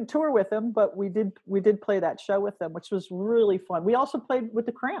 Didn't tour with them, but we did play that show with them, which was really fun. We also played with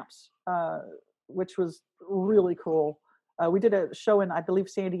the Cramps, which was really cool. We did a show in, I believe,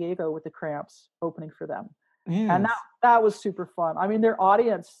 San Diego with the Cramps opening for them. Yes. And that was super fun. I mean, their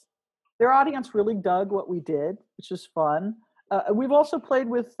audience really dug what we did, which was fun. We've also played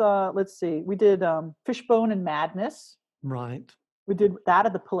with, we did Fishbone and Madness. Right. We did that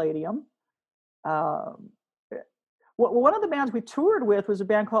at the Palladium. One of the bands we toured with was a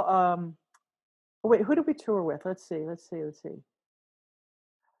band called, who did we tour with? Let's see.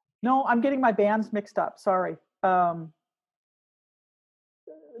 No, I'm getting my bands mixed up. Sorry. The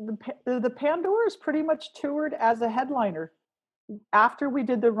Pandoras pretty much toured as a headliner. After we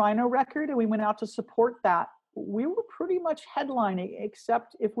did the Rhino record and we went out to support that, we were pretty much headlining,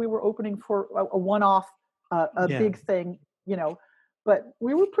 except if we were opening for a one-off, big thing, but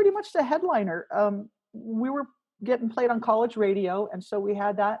we were pretty much the headliner. We were getting played on college radio, and so we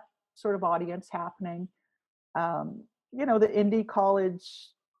had that sort of audience happening. The indie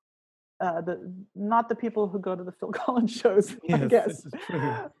college, not the people who go to the Phil Collins shows, yes, I guess.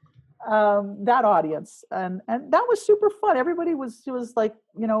 That audience, and that was super fun. Everybody was like,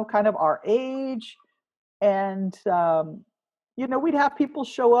 kind of our age, and we'd have people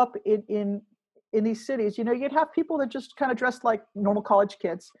show up in these cities. You'd have people that just kind of dressed like normal college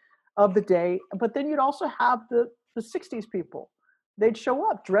kids of the day, but then you'd also have the 60s people. They'd show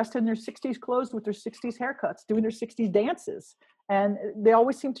up dressed in their 60s clothes with their 60s haircuts, doing their 60s dances, and they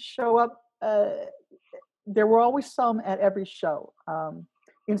always seemed to show up. There were always some at every show.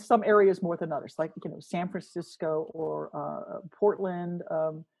 In some areas more than others, like San Francisco or Portland.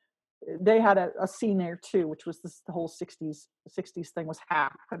 They had a scene there too, which was the whole 60s thing was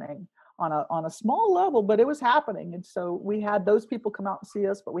happening on a small level, but it was happening. And so we had those people come out and see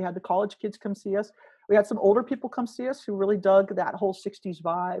us, but we had the college kids come see us. We had some older people come see us who really dug that whole 60s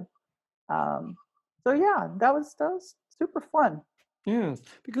vibe. So yeah, that was super fun. Yes,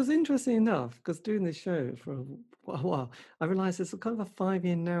 because interesting enough, because doing this show for a while, I realised there's a kind of a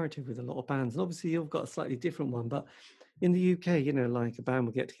 5-year narrative with a lot of bands. And obviously you've got a slightly different one, but in the UK, like a band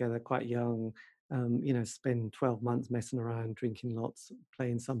will get together quite young, spend 12 months messing around, drinking lots,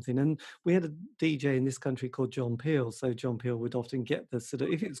 playing something. And we had a DJ in this country called John Peel. So John Peel would often get the sort of,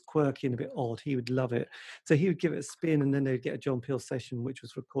 if it was quirky and a bit odd, he would love it. So he would give it a spin, and then they'd get a John Peel session, which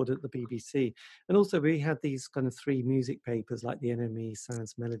was recorded at the BBC. And also we had these kind of 3 music papers like the NME,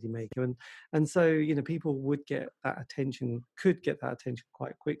 Sounds, Melody Maker. And so, people would could get that attention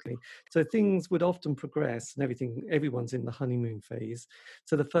quite quickly. So things would often progress and everyone's in the honeymoon phase.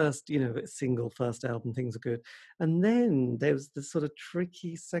 So the first, single, first album, things are good. And then there was the sort of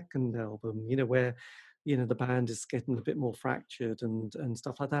tricky second album, where the band is getting a bit more fractured and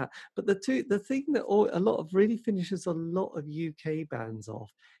stuff like that. But the thing that a lot of really finishes a lot of UK bands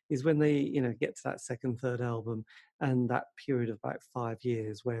off is when they, get to that second, third album and that period of about 5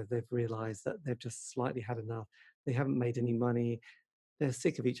 years where they've realized that they've just slightly had enough. They haven't made any money. They're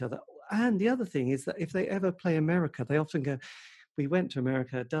sick of each other. And the other thing is that if they ever play America, they often go, we went to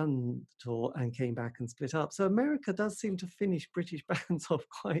America, done the tour, and came back and split up. So America does seem to finish British bands off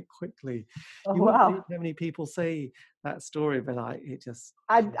quite quickly. Oh, You wouldn't believe wow. how many people say that story, but it just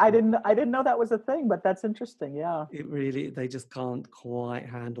I didn't know that was a thing, but that's interesting. Yeah. they just can't quite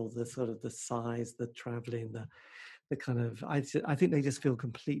handle the sort of the size, the traveling, the kind of I think they just feel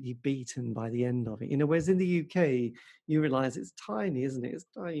completely beaten by the end of it. Whereas in the UK, you realise it's tiny, isn't it? It's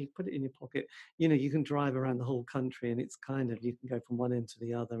tiny. You put it in your pocket. You can drive around the whole country, and it's kind of you can go from one end to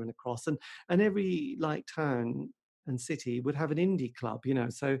the other and across. And every like town and city would have an indie club.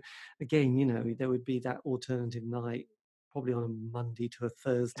 So again, there would be that alternative night. Probably on a Monday to a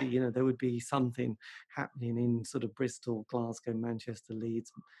Thursday, there would be something happening in sort of Bristol, Glasgow, Manchester,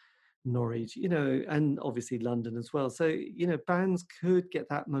 Leeds, Norwich, and obviously London as well. So, bands could get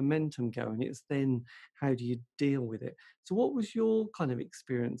that momentum going. It's then how do you deal with it? So what was your kind of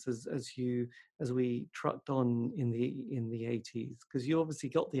experience as we trucked on in the 80s? Because you obviously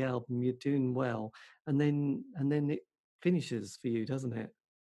got the album, you're doing well, and then it finishes for you, doesn't it?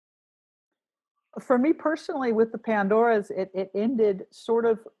 For me personally, with the Pandoras, it ended sort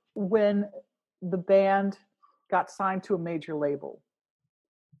of when the band got signed to a major label.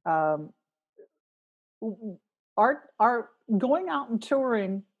 Um, our going out and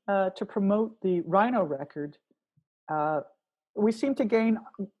touring to promote the Rhino record, we seemed to gain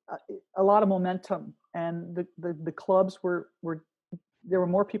a lot of momentum, and the clubs were there were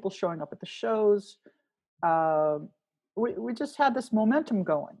more people showing up at the shows. We just had this momentum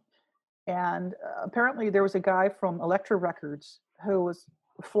going, and apparently there was a guy from Elektra Records who was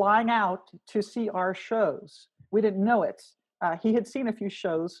flying out to see our shows. We didn't know it. He had seen a few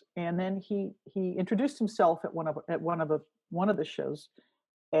shows, and then he introduced himself at one of the shows,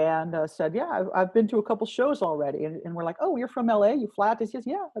 and said, "Yeah, I've been to a couple shows already." And we're like, "Oh, you're from LA? You flat?" He says,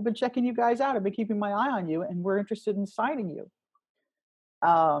 "Yeah, I've been checking you guys out. I've been keeping my eye on you, and we're interested in signing you."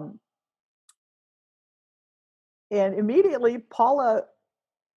 Um, and immediately, Paula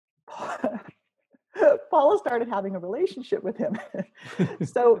started having a relationship with him.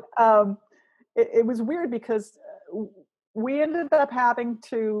 So it was weird because we ended up having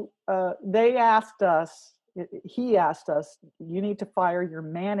to, he asked us, you need to fire your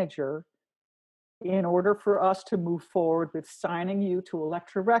manager in order for us to move forward with signing you to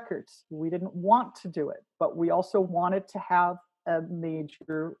Elektra Records. We didn't want to do it, but we also wanted to have a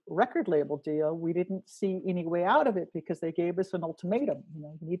major record label deal. We didn't see any way out of it because they gave us an ultimatum.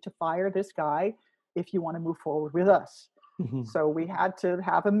 You need to fire this guy if you want to move forward with us. Mm-hmm. So we had to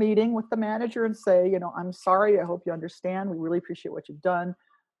have a meeting with the manager and say, I'm sorry. I hope you understand. We really appreciate what you've done.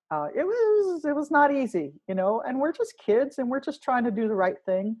 It was not easy, and we're just kids and we're just trying to do the right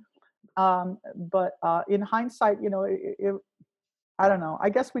thing. But in hindsight, I don't know. I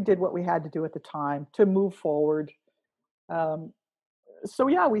guess we did what we had to do at the time to move forward. So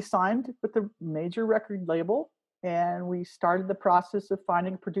yeah, we signed with the major record label, and we started the process of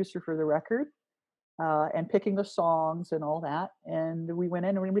finding a producer for the record, and picking the songs and all that. And we went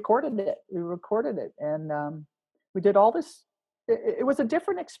in and we recorded it. And we did all this. It was a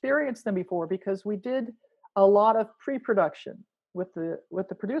different experience than before because we did a lot of pre-production with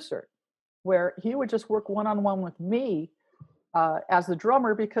the producer, where he would just work one-on-one with me as the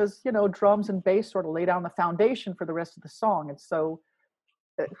drummer, because drums and bass sort of lay down the foundation for the rest of the song. And so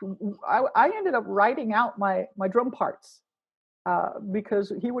I ended up writing out my drum parts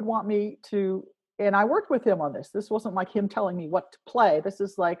because he would want me to, and I worked with him on this. This wasn't like him telling me what to play. This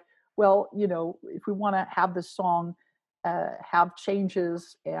is like, well, if we want to have this song have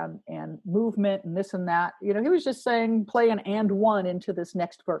changes and movement and this and that, he was just saying play an and one into this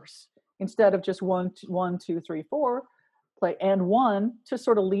next verse instead of just 1 2 3 4. Play and one to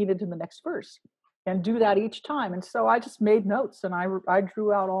sort of lead into the next verse, and do that each time. And so I just made notes, and I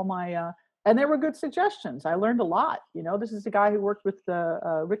drew out all my and there were good suggestions. I learned a lot. This is a guy who worked with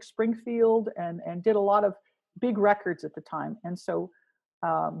Rick Springfield and did a lot of big records at the time. And so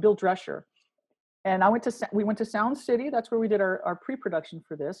Bill Drescher. And we went to Sound City. That's where we did our pre-production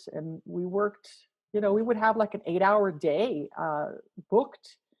for this. And we worked, we would have like an 8-hour day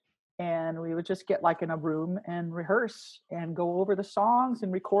booked. And we would just get like in a room and rehearse and go over the songs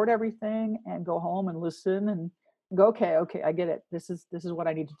and record everything and go home and listen and go, okay, I get it. This is what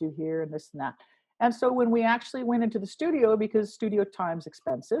I need to do here and this and that. And so when we actually went into the studio, because studio time's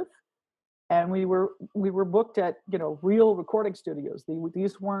expensive, and we were booked at, you know, real recording studios.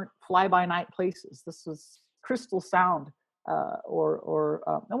 These weren't fly by night places. This was Crystal Sound, and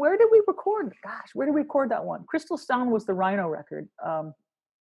where did we record? Gosh, where did we record that one? Crystal Sound was the Rhino record. I'm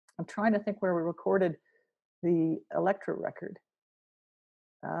trying to think where we recorded the Elektra record.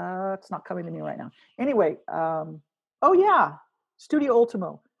 It's not coming to me right now. Anyway, oh yeah, Studio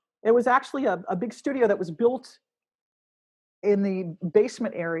Ultimo. It was actually a big studio that was built in the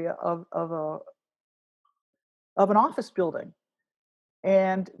basement area of an office building,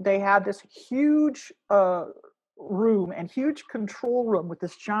 and they had this huge room and huge control room with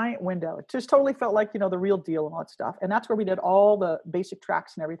this giant window. It just totally felt like, you know, the real deal and all that stuff. And that's where we did all the basic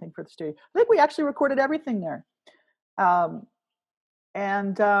tracks and everything for the studio. I think we actually recorded everything there.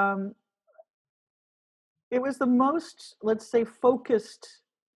 It was the most, let's say, focused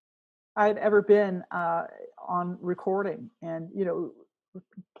I'd ever been on recording, and, you know,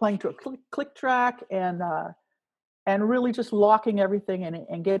 playing to a click track, and really just locking everything in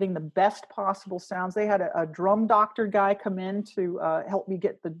and getting the best possible sounds. They had a drum doctor guy come in to help me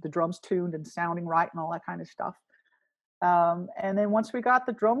get the drums tuned and sounding right and all that kind of stuff. And then once we got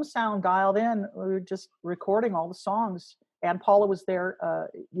the drum sound dialed in, we were just recording all the songs. And Paula was there,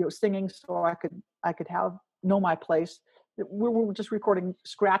 you know, singing, so I could know my place. We were just recording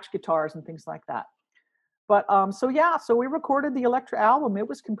scratch guitars and things like that. But so we recorded the Elektra album. It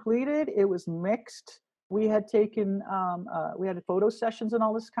was completed. It was mixed. We had taken we had photo sessions and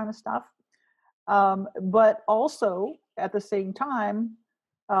all this kind of stuff. But also at the same time,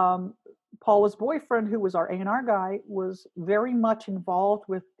 Paula's boyfriend, who was our A&R guy, was very much involved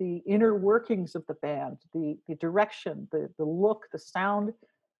with the inner workings of the band, the direction, the look, the sound,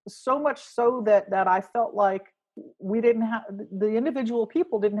 so much so that I felt like we didn't have, the individual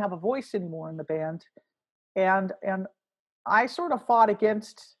people didn't have a voice anymore in the band. And I sort of fought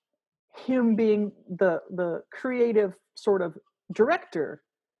against him being the creative sort of director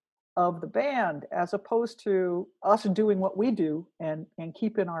of the band, as opposed to us doing what we do and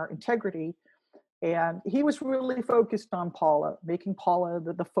keeping our integrity. And he was really focused on Paula, making Paula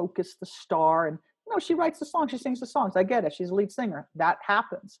the focus, the star. And, you know, she writes the songs, she sings the songs. I get it. She's a lead singer. That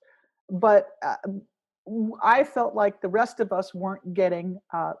happens. But I felt like the rest of us weren't getting,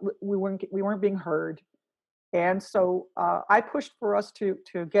 we weren't being heard. And so I pushed for us to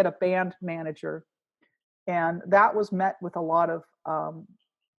get a band manager. And that was met with a lot of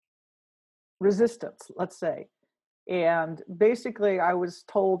resistance, let's say. And basically I was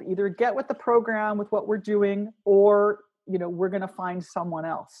told, either get with the program with what we're doing, or, you know, we're going to find someone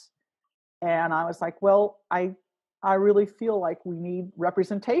else. And I was like, well, I really feel like we need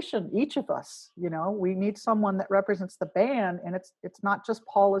representation, each of us. You know, we need someone that represents the band, and it's not just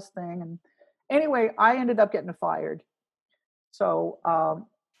Paula's thing. And anyway, I ended up getting fired. So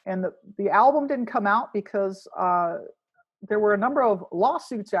and the album didn't come out because there were a number of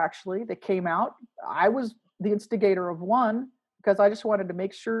lawsuits actually that came out. I was the instigator of one, because I just wanted to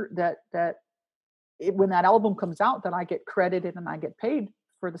make sure that when that album comes out, that I get credited and I get paid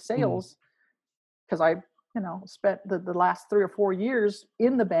for the sales, because I, you know, spent the last 3 or 4 years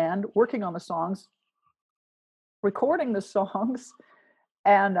in the band working on the songs, recording the songs,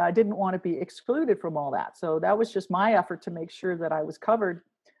 and I didn't want to be excluded from all that. So that was just my effort to make sure that I was covered.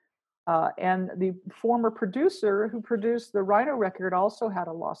 And the former producer who produced the Rhino record also had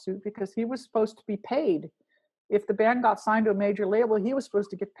a lawsuit, because he was supposed to be paid. If the band got signed to a major label, he was supposed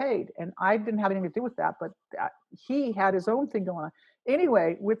to get paid. And I didn't have anything to do with that, but he had his own thing going on.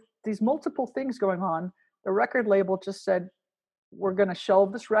 Anyway, with these multiple things going on, the record label just said, we're going to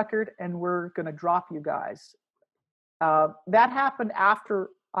shelve this record and we're going to drop you guys. That happened after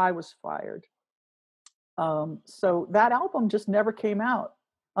I was fired. So that album just never came out.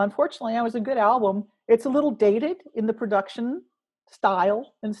 Unfortunately, it was a good album. It's a little dated in the production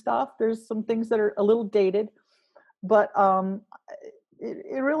style and stuff. There's some things that are a little dated, but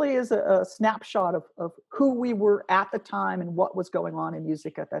it really is a snapshot of who we were at the time and what was going on in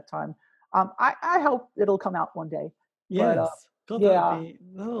music at that time. I hope it'll come out one day. Yes. But, God, yeah. that'd be,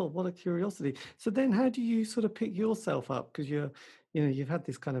 oh, what a curiosity. So then how do you sort of pick yourself up? Because you've had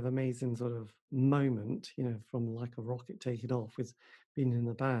this kind of amazing sort of moment, you know, from like a rocket taking off with being in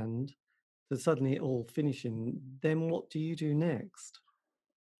the band to suddenly it all finishing. Then what do you do next?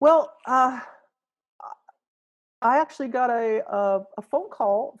 Well, I actually got a phone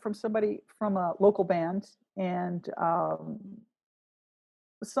call from somebody from a local band, and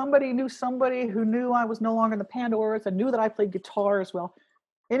somebody knew somebody who knew I was no longer in the Pandoras and knew that I played guitar as well.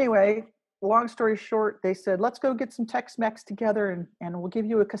 Anyway, long story short, they said, let's go get some Tex-Mex together and we'll give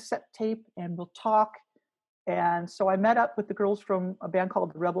you a cassette tape and we'll talk. And so I met up with the girls from a band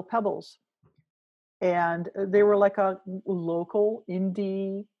called the Rebel Pebbles. and they were like a local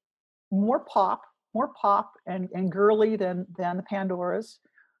indie, more pop and girly than the Pandoras.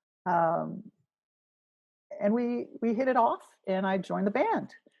 And we hit it off, and I joined the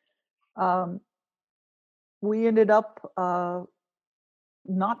band. We ended up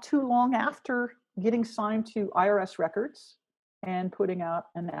not too long after getting signed to IRS Records and putting out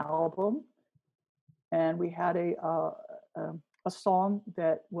an album. And we had a song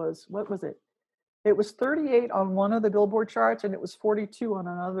that was, what was it? It was 38 on one of the Billboard charts, and it was 42 on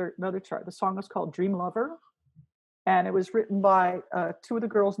another chart. The song was called Dream Lover, and it was written by two of the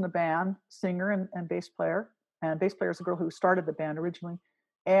girls in the band, singer and bass player. And bass player is a girl who started the band originally,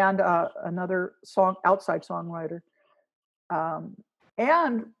 and another outside songwriter.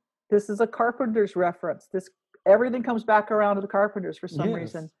 And this is a Carpenters reference. Everything comes back around to the Carpenters for some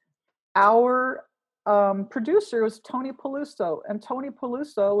reason. Our producer was Tony Peluso, and Tony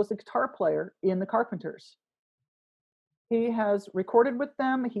Peluso was a guitar player in the Carpenters. He has recorded with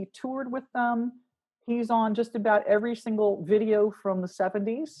them, he toured with them, he's on just about every single video from the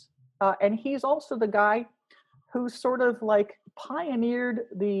 70s, and he's also the guy who sort of like pioneered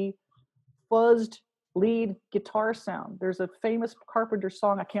the fuzzed lead guitar sound. There's a famous Carpenter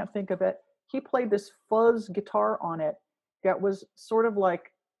song, I can't think of it. He played this fuzz guitar on it that was sort of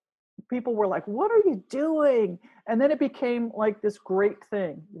like, people were like, what are you doing? And then it became like this great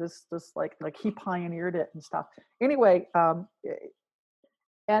thing, this like he pioneered it and stuff. Anyway, and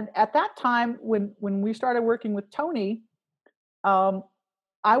at that time when we started working with Tony,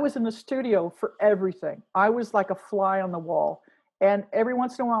 I was in the studio for everything. I was like a fly on the wall. And every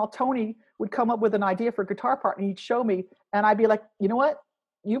once in a while, Tony would come up with an idea for a guitar part, and he'd show me, and I'd be like, you know what?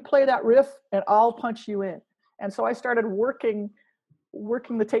 You play that riff and I'll punch you in. And so I started working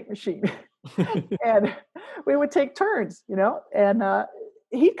the tape machine. And we would take turns, and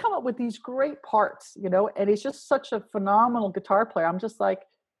he'd come up with these great parts, and he's just such a phenomenal guitar player. I'm just like,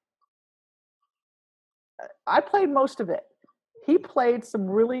 I played most of it. He played some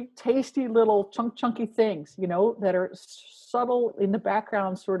really tasty little chunky things, that are subtle in the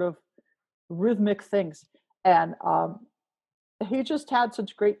background, sort of rhythmic things. And he just had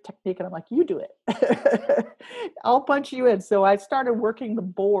such great technique, and I'm like, you do it. I'll punch you in. So I started working the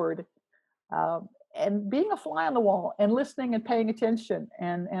board, and being a fly on the wall and listening and paying attention.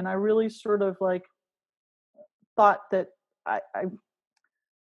 And I really sort of like thought that I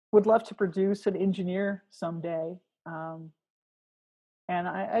would love to produce and engineer someday. And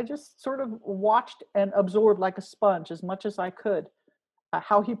I just sort of watched and absorbed like a sponge as much as I could,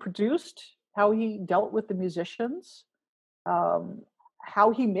 how he produced, how he dealt with the musicians,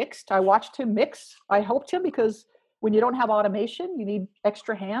 how he mixed. I watched him mix. I helped him because when you don't have automation, you need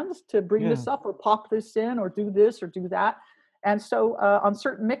extra hands to bring this up or pop this in or do this or do that. And so on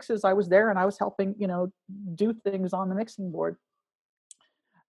certain mixes, I was there and I was helping, do things on the mixing board.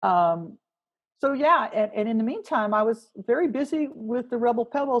 So yeah, and in the meantime, I was very busy with the Rebel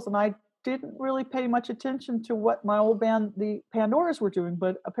Pebbles, and I didn't really pay much attention to what my old band, the Pandoras, were doing.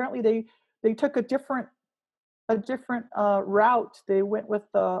 But apparently, they took a different route. They went with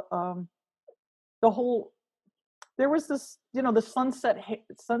the whole. There was this, the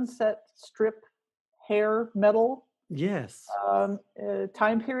Sunset Strip hair metal. Yes.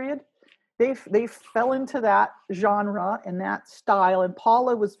 Time period. They fell into that genre and that style, and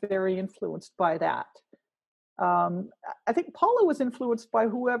Paula was very influenced by that. I think Paula was influenced by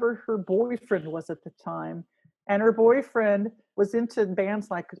whoever her boyfriend was at the time, and her boyfriend was into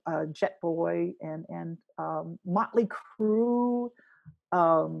bands like Jet Boy and Motley Crue,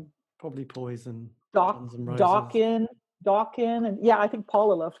 probably Poison, Dawkins, and yeah, I think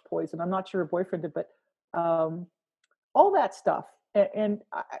Paula loved Poison. I'm not sure her boyfriend did, but all that stuff, and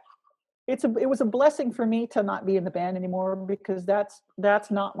it was a blessing for me to not be in the band anymore, because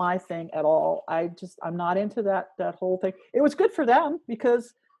that's not my thing at all. I'm not into that whole thing. It was good for them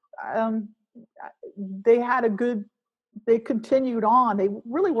because they continued on. They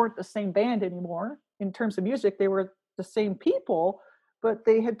really weren't the same band anymore in terms of music. They were the same people, but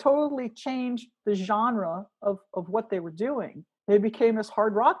they had totally changed the genre of what they were doing. They became this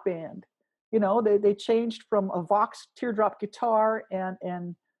hard rock band. They changed from a Vox teardrop guitar and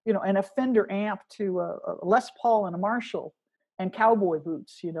an a Fender amp to a Les Paul and a Marshall and cowboy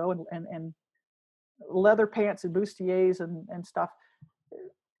boots, and leather pants and bustiers and stuff.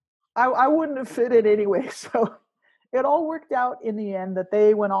 I wouldn't have fit it anyway. So it all worked out in the end that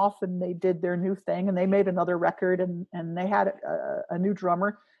they went off and they did their new thing, and they made another record, and they had a new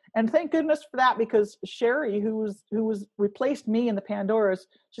drummer. And thank goodness for that, because Sherry, who was replaced me in the Pandoras,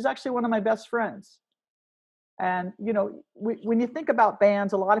 she's actually one of my best friends. And, when you think about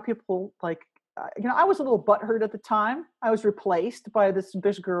bands, a lot of people like I was a little butthurt at the time. I was replaced by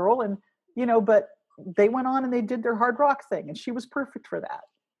this girl, and but they went on and they did their hard rock thing, and she was perfect for that.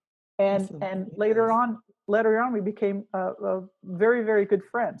 And Awesome. and Yes. later on, we became very, very good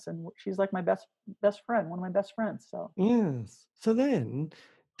friends, and she's like my best friend, one of my best friends. So Yes. So then,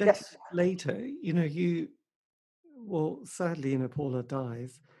 decades yes, later, well, sadly, Paula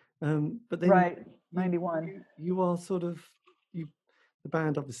dies. But then right, you 91. you are sort of you the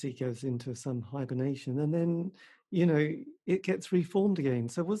band obviously goes into some hibernation, and then it gets reformed again.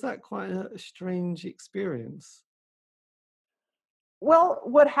 So was that quite a strange experience? Well,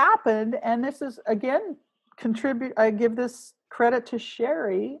 what happened, and this is again I give this credit to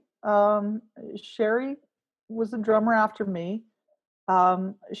Sherry. Sherry was the drummer after me.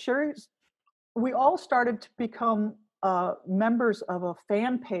 Sherry's We all started to become members of a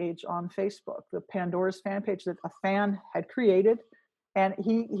fan page on Facebook, the Pandora's fan page that a fan had created, and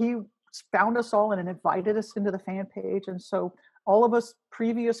he found us all and invited us into the fan page. And so all of us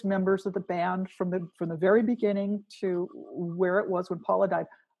previous members of the band, from the very beginning to where it was when Paula died,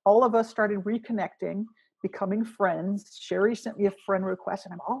 all of us started reconnecting, becoming friends. Sherry sent me a friend request,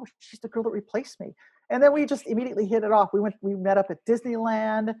 and she's the girl that replaced me. And then we just immediately hit it off. We met up at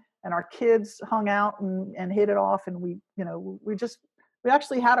Disneyland, and our kids hung out and hit it off. And we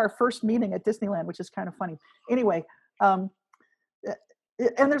actually had our first meeting at Disneyland, which is kind of funny. Anyway, and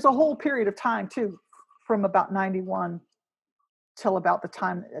there's a whole period of time too, from about 91 till about the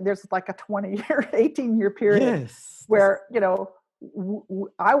time, there's like a 20-year, 18-year period. Yes. Where,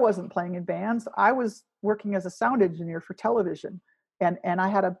 I wasn't playing in bands. I was working as a sound engineer for television. And I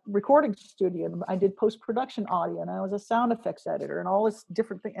had a recording studio, and I did post-production audio, and I was a sound effects editor and all this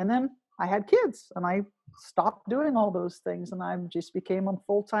different thing. And then I had kids, and I stopped doing all those things, and I just became a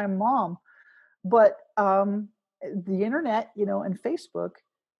full-time mom. But the internet, and Facebook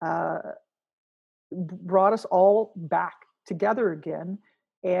brought us all back together again.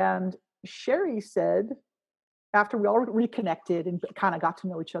 And Sherry said, after we all reconnected and kind of got to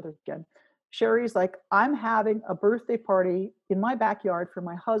know each other again, Sherry's like, I'm having a birthday party in my backyard for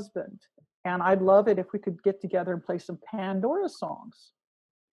my husband, and I'd love it if we could get together and play some Pandora songs.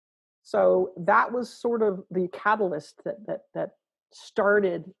 So that was sort of the catalyst that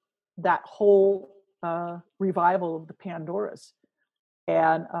started that whole revival of the Pandoras.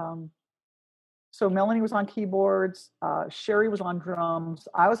 And so Melanie was on keyboards, Sherry was on drums,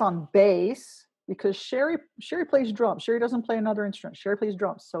 I was on bass, because Sherry plays drums. Sherry doesn't play another instrument. Sherry plays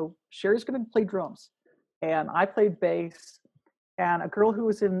drums. So Sherry's going to play drums. And I played bass. And a girl who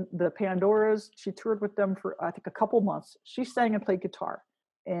was in the Pandoras, she toured with them for, I think, a couple months. She sang and played guitar.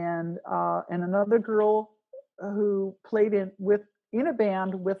 And another girl who played in a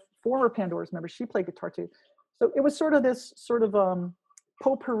band with former Pandoras members, she played guitar too. So it was sort of this sort of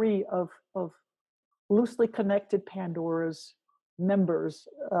potpourri of loosely connected Pandoras members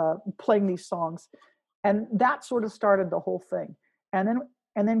playing these songs, and that sort of started the whole thing. And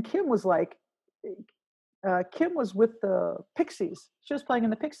then Kim was like, Kim was with the Pixies. She was playing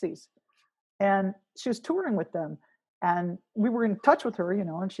in the Pixies, and she was touring with them. And we were in touch with her,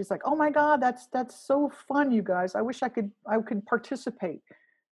 and she's like, "Oh my God, that's so fun, you guys! I wish I could participate."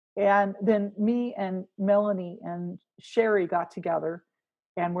 And then me and Melanie and Sherry got together,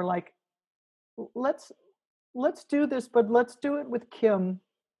 and we're like, let's do this, but let's do it with Kim.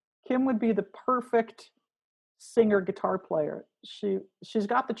 Kim would be the perfect singer guitar player. She's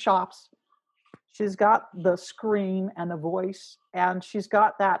got the chops, she's got the scream and the voice, and she's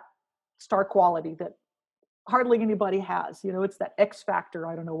got that star quality that hardly anybody has. It's that X factor.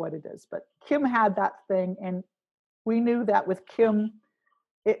 I don't know what it is, but Kim had that thing, and we knew that with Kim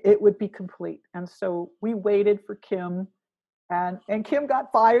it would be complete. And so we waited for Kim, and Kim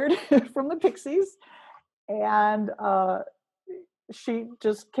got fired from the Pixies. And she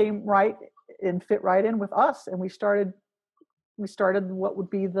just came right and fit right in with us, and we started what would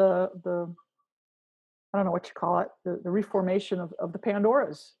be the I don't know what you call it, the reformation of the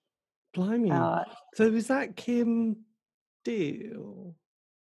Pandoras. Blimey! So is that Kim Deal?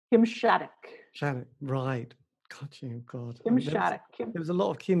 Kim Shattuck. Shattuck, right? Got you. God. Kim Shattuck. There was a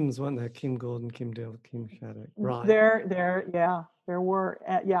lot of Kims, weren't there? Kim Gordon, Kim Deal, Kim Shattuck. Right. There were.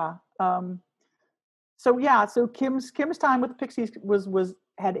 So Kim's time with the Pixies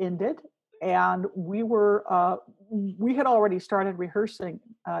had ended, and we had already started rehearsing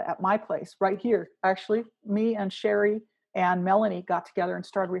at my place right here. Actually, me and Sherry and Melanie got together and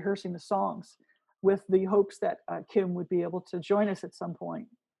started rehearsing the songs with the hopes that Kim would be able to join us at some point.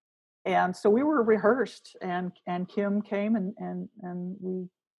 And so we were rehearsed, and Kim came, and we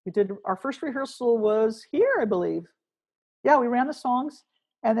did our first rehearsal was here, I believe. Yeah, we ran the songs.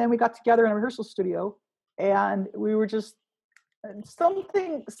 And then we got together in a rehearsal studio, and we were just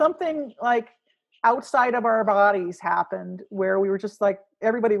something like outside of our bodies happened, where we were just like,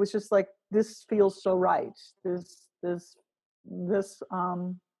 everybody was just like, this feels so right. This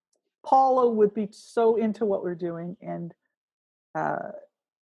Paula would be so into what we're doing, and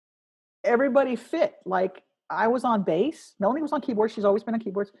everybody fit. Like, I was on bass, Melanie was on keyboards, she's always been on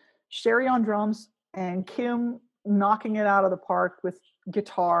keyboards, Sherry on drums, and Kim knocking it out of the park with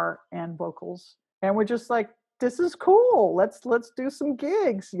guitar and vocals. And we're just like, this is cool. Let's do some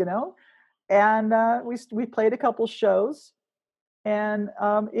gigs, you know. And we played a couple shows, and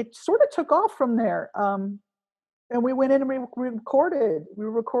it sort of took off from there. And we went in and we recorded. We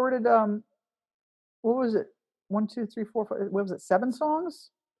recorded what was it? 1, 2, 3, 4, 5. What was it? 7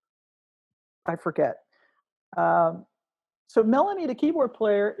 songs? I forget. So Melanie, the keyboard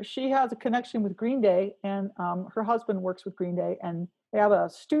player, she has a connection with Green Day, and her husband works with Green Day, and they have a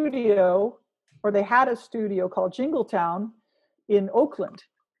studio, or they had a studio called Jingletown in Oakland.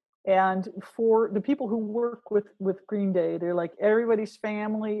 And for the people who work with Green Day, they're like everybody's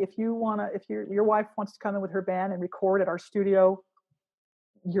family. If your wife wants to come in with her band and record at our studio,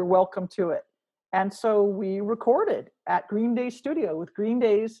 you're welcome to it. And so we recorded at Green Day studio with Green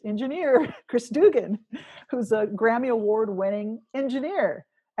Day's engineer, Chris Dugan, who's a Grammy Award-winning engineer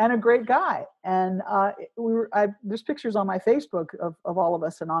and a great guy. And there's pictures on my Facebook of all of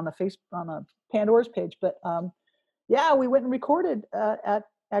us, and on the Pandora's page. But yeah, we went and recorded at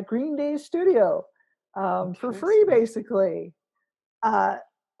Green Day's studio for free, basically.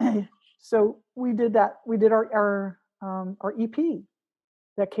 So we did that. We did our EP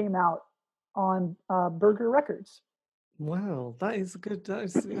that came out on Burger Records. Wow, that is good.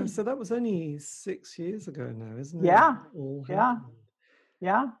 So that was only 6 years ago now, isn't it? Yeah, All yeah,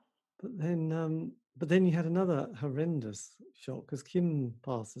 yeah. But then you had another horrendous shock, because Kim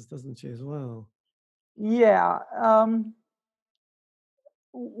passes, doesn't she, as well? Yeah.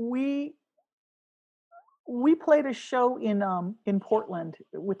 We played a show in Portland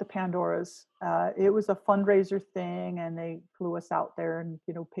with the Pandoras. It was a fundraiser thing, and they flew us out there and,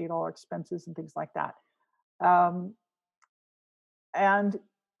 you know, paid all our expenses and things like that. And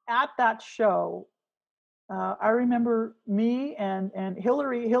at that show, I remember me and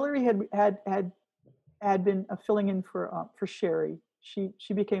Hillary. Hillary had been filling in for Sherry. She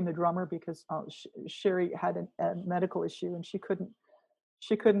became the drummer because Sherry had a medical issue, and she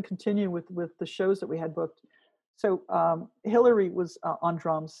couldn't continue with the shows that we had booked. So Hillary was on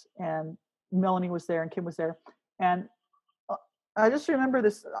drums, and Melanie was there, and Kim was there. And I just remember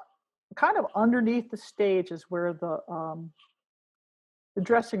this kind of underneath the stage is where the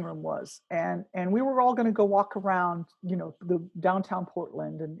dressing room was. And we were all going to go walk around, you know, the downtown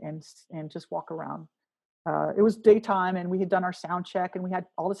Portland and just walk around. It was daytime, and we had done our sound check, and we had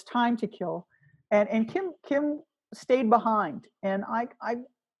all this time to kill. And Kim stayed behind, and I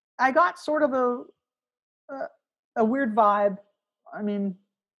got sort of a weird vibe. I mean,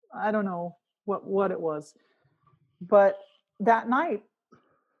 I don't know what it was, but that night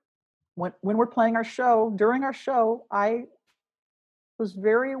when we're playing our show, during our show, I was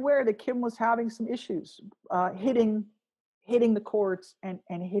very aware that Kim was having some issues hitting the chords and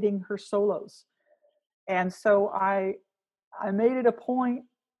hitting her solos. And so I made it a point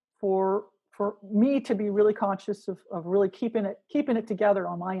for me to be really conscious of really keeping it together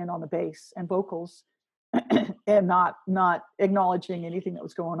on my end on the bass and vocals, and not acknowledging anything that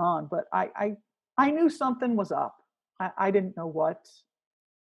was going on. But I knew something was up. I didn't know what,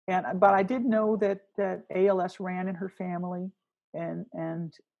 but I did know that ALS ran in her family,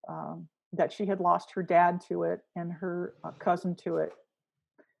 and that she had lost her dad to it and her cousin to it,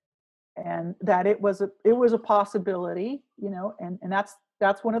 and that it was a possibility, you know, and that's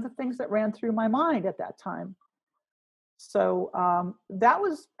one of the things that ran through my mind at that time. So that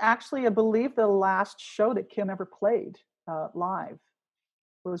was actually, I believe, the last show that Kim ever played live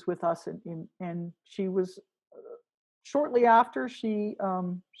was with us, and she was shortly after she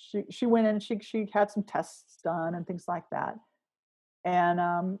went in. She had some tests done and things like that,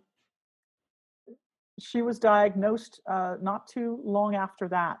 and she was diagnosed not too long after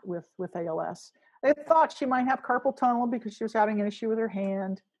that with ALS. They thought she might have carpal tunnel because she was having an issue with her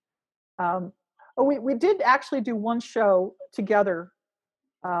hand. We did actually do one show together.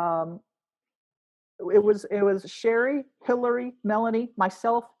 It was Sherry, Hillary, Melanie,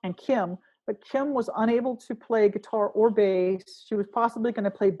 myself, and Kim. But Kim was unable to play guitar or bass. She was possibly going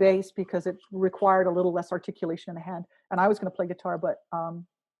to play bass because it required a little less articulation in the hand, and I was going to play guitar, but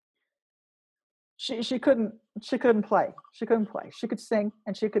she couldn't play. She couldn't play. She could sing,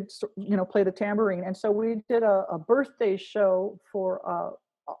 and she could, you know, play the tambourine. And so we did a birthday show for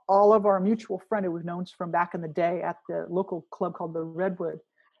all of our mutual friend who we've known from back in the day at the local club called the Redwood.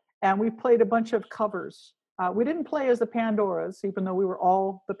 And we played a bunch of covers. We didn't play as the Pandoras, even though we were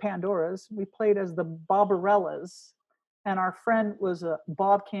all the Pandoras. We played as the Barbarellas. And our friend was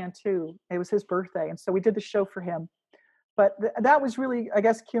Bob Cantu. It was his birthday. And so we did the show for him. But that was really, I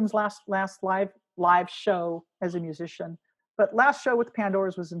guess, Kim's last live show as a musician. But last show with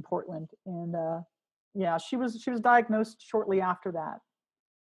Pandoras was in Portland. And yeah, she was diagnosed shortly after that.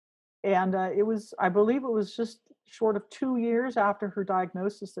 And I believe it was just short of 2 years after her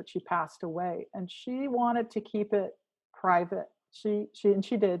diagnosis that she passed away. And she wanted to keep it private. She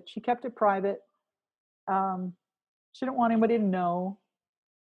did. She kept it private. She didn't want anybody to know.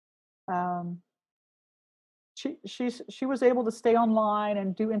 She was able to stay online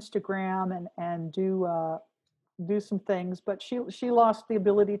and do Instagram and do some things, but she lost the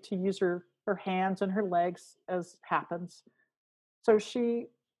ability to use her hands and her legs, as happens. So she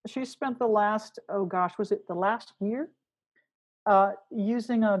spent the last, oh gosh, was it the last year,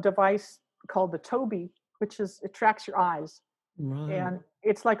 using a device called the Tobii, it tracks your eyes. Right. And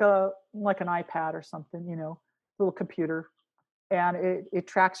it's like an iPad or something, little computer, and it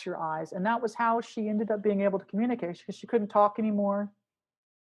tracks your eyes. And that was how she ended up being able to communicate, because she couldn't talk anymore.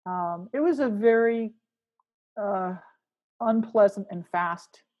 It was a very unpleasant and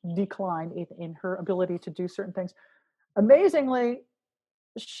fast decline in her ability to do certain things. Amazingly,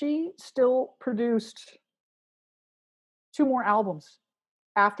 she still produced 2 more albums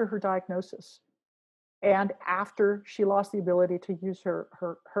after her diagnosis and after she lost the ability to use her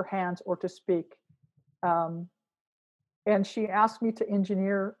hands or to speak. And she asked me to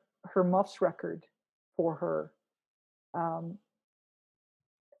engineer her Muffs record for her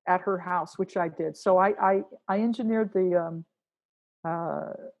at her house, which I did. So I engineered the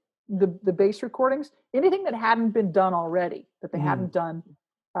bass recordings, anything that hadn't been done already, that they hadn't done.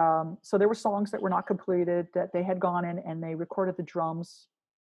 So there were songs that were not completed that they had gone in and they recorded the drums,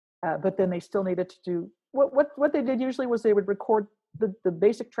 but then they still needed to do what they did usually was they would record the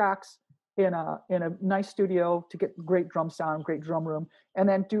basic tracks in a nice studio to get great drum sound, great drum room, and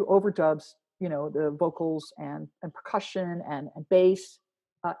then do overdubs, the vocals and percussion and bass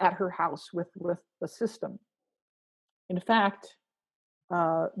at her house with the system. In fact,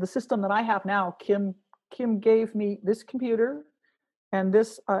 the system that I have now, Kim gave me this computer and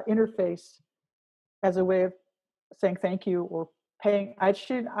this interface as a way of saying thank you or paying.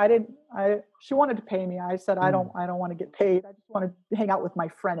 She wanted to pay me. I said, I don't want to get paid. I just want to hang out with my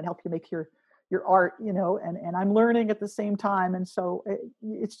friend and help you make your art, and I'm learning at the same time. And so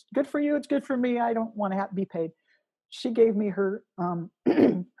it's good for you. It's good for me. I don't want to be paid. She gave me her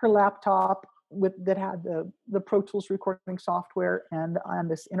her laptop that had the Pro Tools recording software and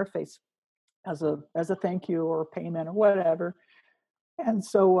this interface as a thank you or payment or whatever. And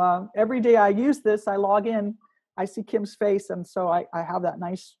so every day I use this, I log in, I see Kim's face, and so I have that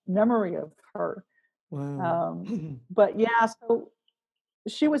nice memory of her. Wow. But yeah, so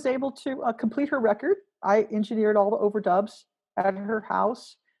she was able to complete her record. I engineered all the overdubs at her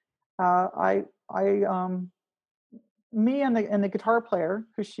house. Me and the guitar player,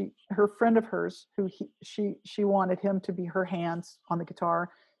 her friend of hers, she wanted him to be her hands on the guitar,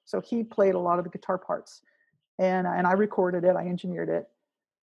 so he played a lot of the guitar parts, and I recorded it, I engineered it,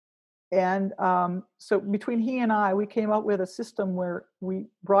 and so between he and I, we came up with a system where we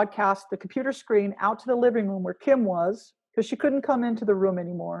broadcast the computer screen out to the living room where Kim was, because she couldn't come into the room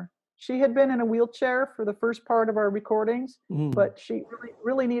anymore. She had been in a wheelchair for the first part of our recordings, but she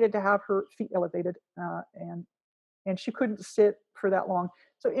really needed to have her feet elevated, and she couldn't sit for that long.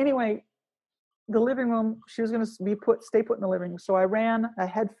 So anyway, the living room, she was going to stay put in the living room. So I ran a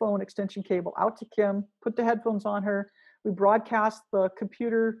headphone extension cable out to Kim, put the headphones on her. We broadcast the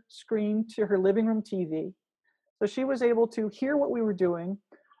computer screen to her living room TV. So she was able to hear what we were doing.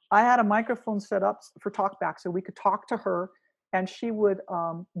 I had a microphone set up for talkback so we could talk to her, and she would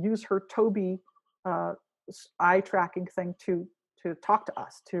use her Tobii eye tracking thing to talk to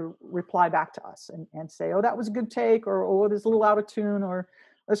us, to reply back to us and say, oh, that was a good take, or oh, there's a little out of tune, or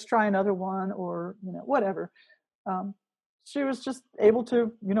let's try another one, or whatever. She was just able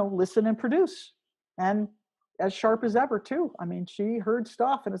to listen and produce, and as sharp as ever too. I mean, she heard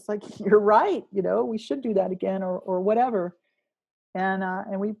stuff and it's like, you're right, we should do that again, or whatever. And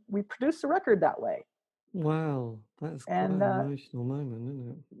we produced a record that way. Wow, that's quite an emotional moment, isn't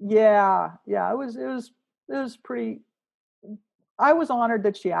it? Yeah, it was pretty. I was honored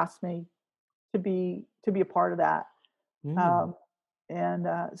that she asked me to be a part of that.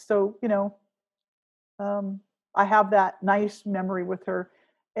 So I have that nice memory with her,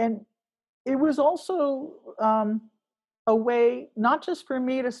 and it was also a way not just for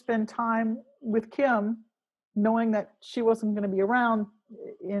me to spend time with Kim, knowing that she wasn't going to be around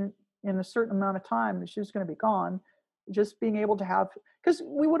in a certain amount of time, that she was going to be gone, just being able to have, because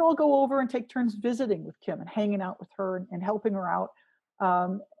we would all go over and take turns visiting with Kim and hanging out with her and helping her out.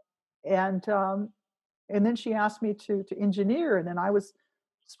 Um, and then she asked me to engineer, and then I was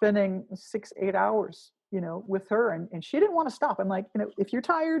spending 6-8 hours, with her, and she didn't want to stop. I'm like, if you're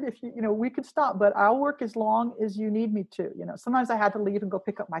tired, if we could stop, but I'll work as long as you need me to. Sometimes I had to leave and go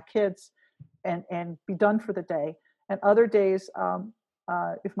pick up my kids and be done for the day. And other days,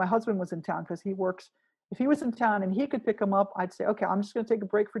 if my husband was in town, because he works, if he was in town and he could pick them up, I'd say, okay, I'm just going to take a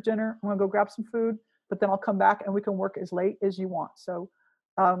break for dinner. I'm going to go grab some food, but then I'll come back and we can work as late as you want. So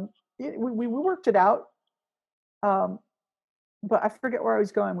we worked it out. But I forget where I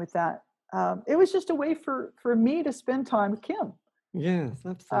was going with that. It was just a way for me to spend time with Kim. Yes,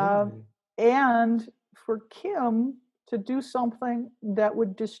 absolutely. And for Kim to do something that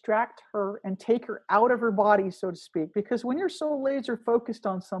would distract her and take her out of her body, so to speak. Because when you're so laser focused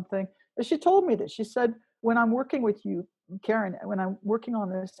on something, and she told me this, she said, when I'm working with you, Karen, when I'm working on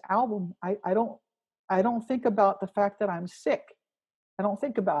this album, I don't think about the fact that I'm sick. I don't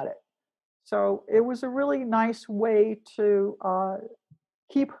think about it. So it was a really nice way to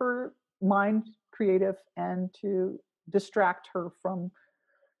keep her mind creative and to distract her from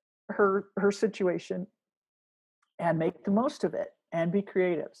her situation and make the most of it and be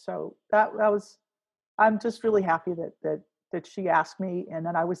creative. So that was, I'm just really happy that she asked me, and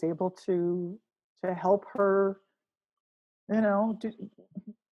that I was able to help her,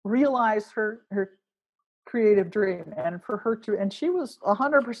 realize her creative dream, and for her to, and she was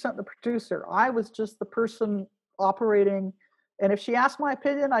 100% the producer. I was just the person operating, and if she asked my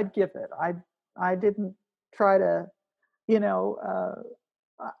opinion, I'd give it. I didn't try to,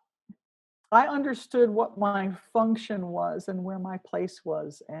 I understood what my function was and where my place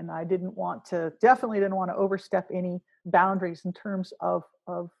was, and I definitely didn't want to overstep any boundaries in terms of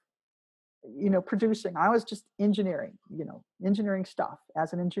producing. I was just engineering stuff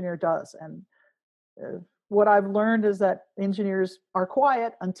as an engineer does. And what I've learned is that engineers are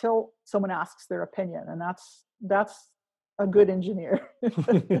quiet until someone asks their opinion, and that's a good engineer.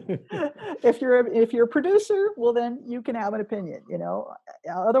 If you're a producer, well, then you can have an opinion.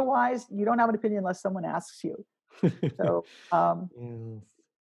 Otherwise, you don't have an opinion unless someone asks you. So,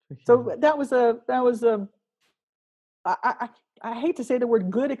 so that was a. I hate to say the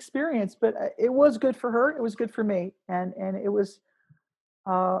word good experience, but it was good for her. It was good for me, and it was.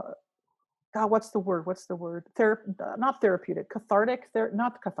 God, what's the word? Not therapeutic, cathartic.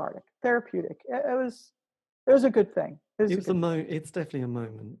 Not cathartic, therapeutic. It was a good thing. It's definitely a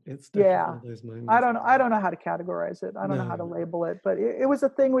moment. It's definitely one of those moments. I don't know how to categorize it. I don't know how to label it, but it was a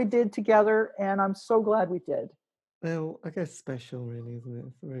thing we did together, and I'm so glad we did. Well, I guess special, really, isn't it?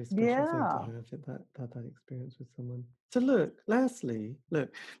 It's a very special thing to have that experience with someone. So lastly,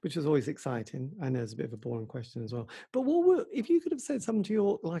 which is always exciting. I know it's a bit of a boring question as well, but if you could have said something to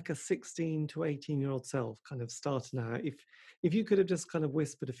your, like, a 16 to 18-year-old self, kind of starting out, if you could have just kind of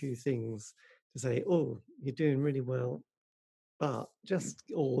whispered a few things to say, oh, you're doing really well, but just,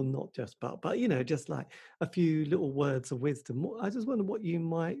 or not just, but just like a few little words of wisdom. I just wonder what you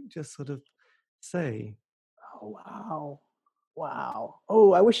might just sort of say. Oh, wow.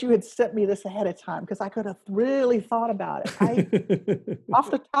 Oh, I wish you had sent me this ahead of time, because I could have really thought about it. Off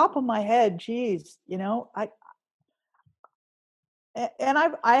the top of my head, geez, I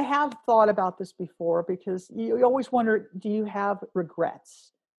have thought about this before, because you always wonder, do you have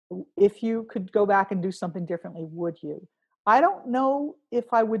regrets? If you could go back and do something differently, would you? I don't know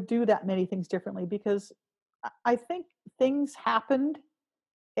if I would do that many things differently, because I think things happened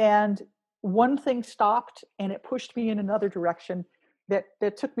and one thing stopped and it pushed me in another direction that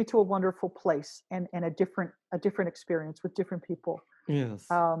took me to a wonderful place and a different experience with different people. Yes.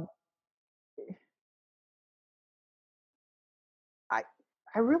 I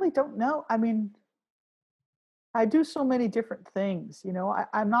really don't know. I mean, I do so many different things,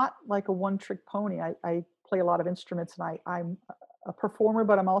 I'm not like a one-trick pony. I play a lot of instruments, and I'm a performer,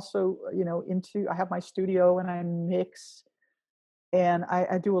 but I'm also, I have my studio and I mix, and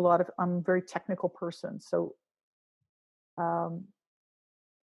I do I'm a very technical person. So I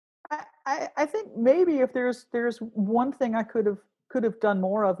think maybe if there's one thing I could have done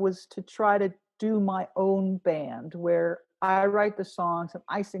more of, was to try to do my own band, where I write the songs and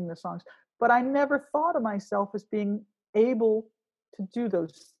I sing the songs, but I never thought of myself as being able to do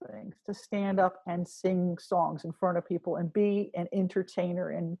those things, to stand up and sing songs in front of people and be an entertainer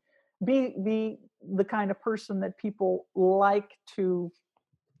and be the kind of person that people like to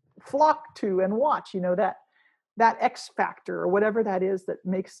flock to and watch, that that X factor or whatever that is that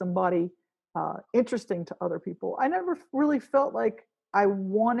makes somebody interesting to other people. I never really felt like I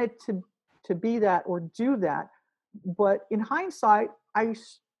wanted to be that or do that. But in hindsight, I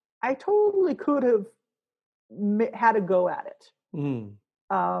totally could have had a go at it. Mm.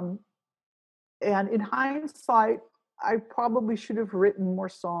 And in hindsight, I probably should have written more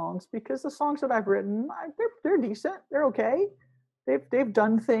songs, because the songs that I've written, they're decent, they're okay. They've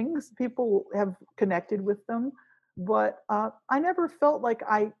done things, people have connected with them, but I never felt like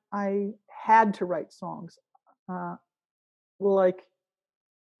I had to write songs. Like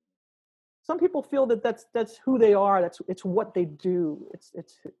some people feel that that's who they are. It's what they do.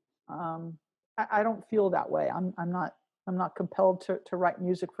 I don't feel that way. I'm not compelled to write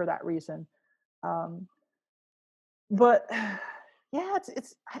music for that reason. But yeah,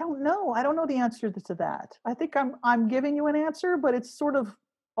 it's I don't know. I don't know the answer to that. I think I'm giving you an answer, but it's sort of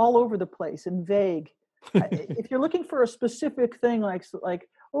all over the place and vague. If you're looking for a specific thing, like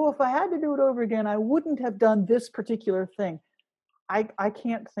oh, if I had to do it over again, I wouldn't have done this particular thing. I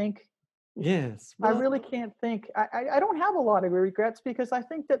can't think. Yes. Well, I really can't think. I don't have a lot of regrets, because I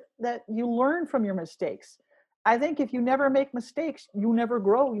think that you learn from your mistakes. I think if you never make mistakes, you never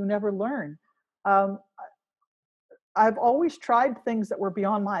grow, you never learn. I've always tried things that were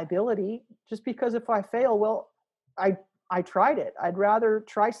beyond my ability, just because if I fail, well, I tried it. I'd rather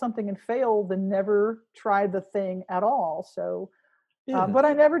try something and fail than never try the thing at all. So, Yeah. but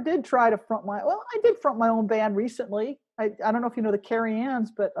I never did try to I did front my own band recently. I don't know if you know the Carrie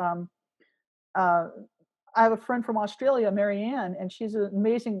Anns, but I have a friend from Australia, Mary Ann, and she's an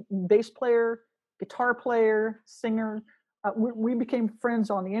amazing bass player, guitar player, singer. We became friends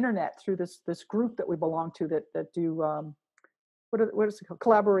on the internet through this group that we belong to that do what is it called,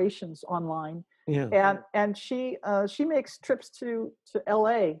 collaborations online. Yeah. And she makes trips to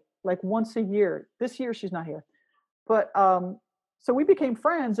LA like once a year. This year she's not here, but so we became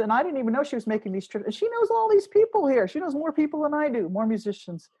friends, and I didn't even know she was making these trips. And she knows all these people here. She knows more people than I do, more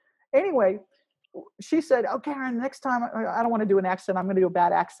musicians. Anyway, she said, "Oh, Karen, next time I don't want to do an accent. I'm going to do a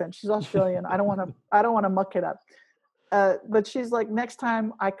bad accent. She's Australian. I don't want to muck it up." But she's like, "Next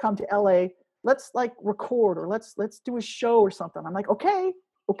time I come to LA, let's like record, or let's do a show or something." I'm like, "Okay,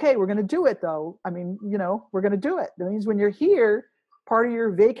 we're going to do it though. I mean, we're going to do it. That means when you're here, part of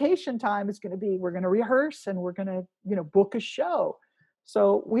your vacation time is going to be, we're going to rehearse and we're going to, book a show."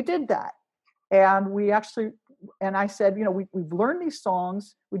 So we did that. And I said, we've learned these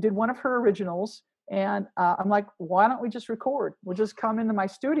songs. We did one of her originals. And I'm like, why don't we just record? We'll just come into my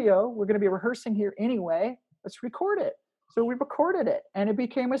studio. We're going to be rehearsing here anyway. Let's record it. So we recorded it, and it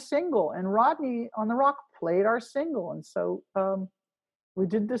became a single. And Rodney on the Rock played our single. And so we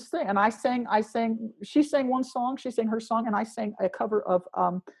did this thing. And she sang one song, she sang her song, and I sang a cover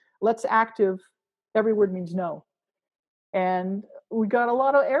of Let's Active, Every Word Means No. And we got a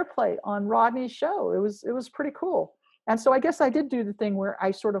lot of airplay on Rodney's show. It was pretty cool. And so I guess I did do the thing where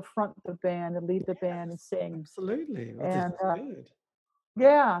I sort of front the band and lead the band and sing. Absolutely. Well, And that's good.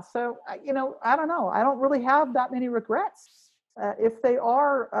 yeah, so I don't know. I don't really have that many regrets. If they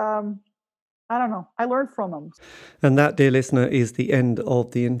are, I don't know. I learned from them. And that, dear listener, is the end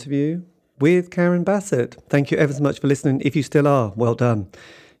of the interview with Karen Bassett. Thank you ever so much for listening. If you still are, well done.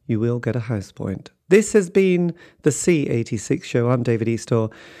 You will get a house point. This has been the C86 show. I'm David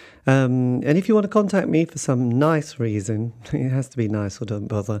Eastaugh. And if you want to contact me for some nice reason, it has to be nice, or don't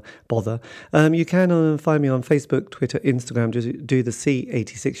bother, you can find me on Facebook, Twitter, Instagram. Just do the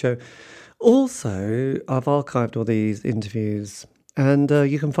C86 show. Also, I've archived all these interviews, and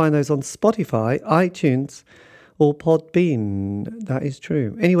you can find those on Spotify, iTunes, or Podbean. That is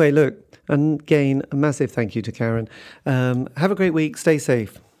true. Anyway, look, and again, a massive thank you to Karen. Have a great week. Stay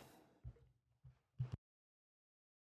safe.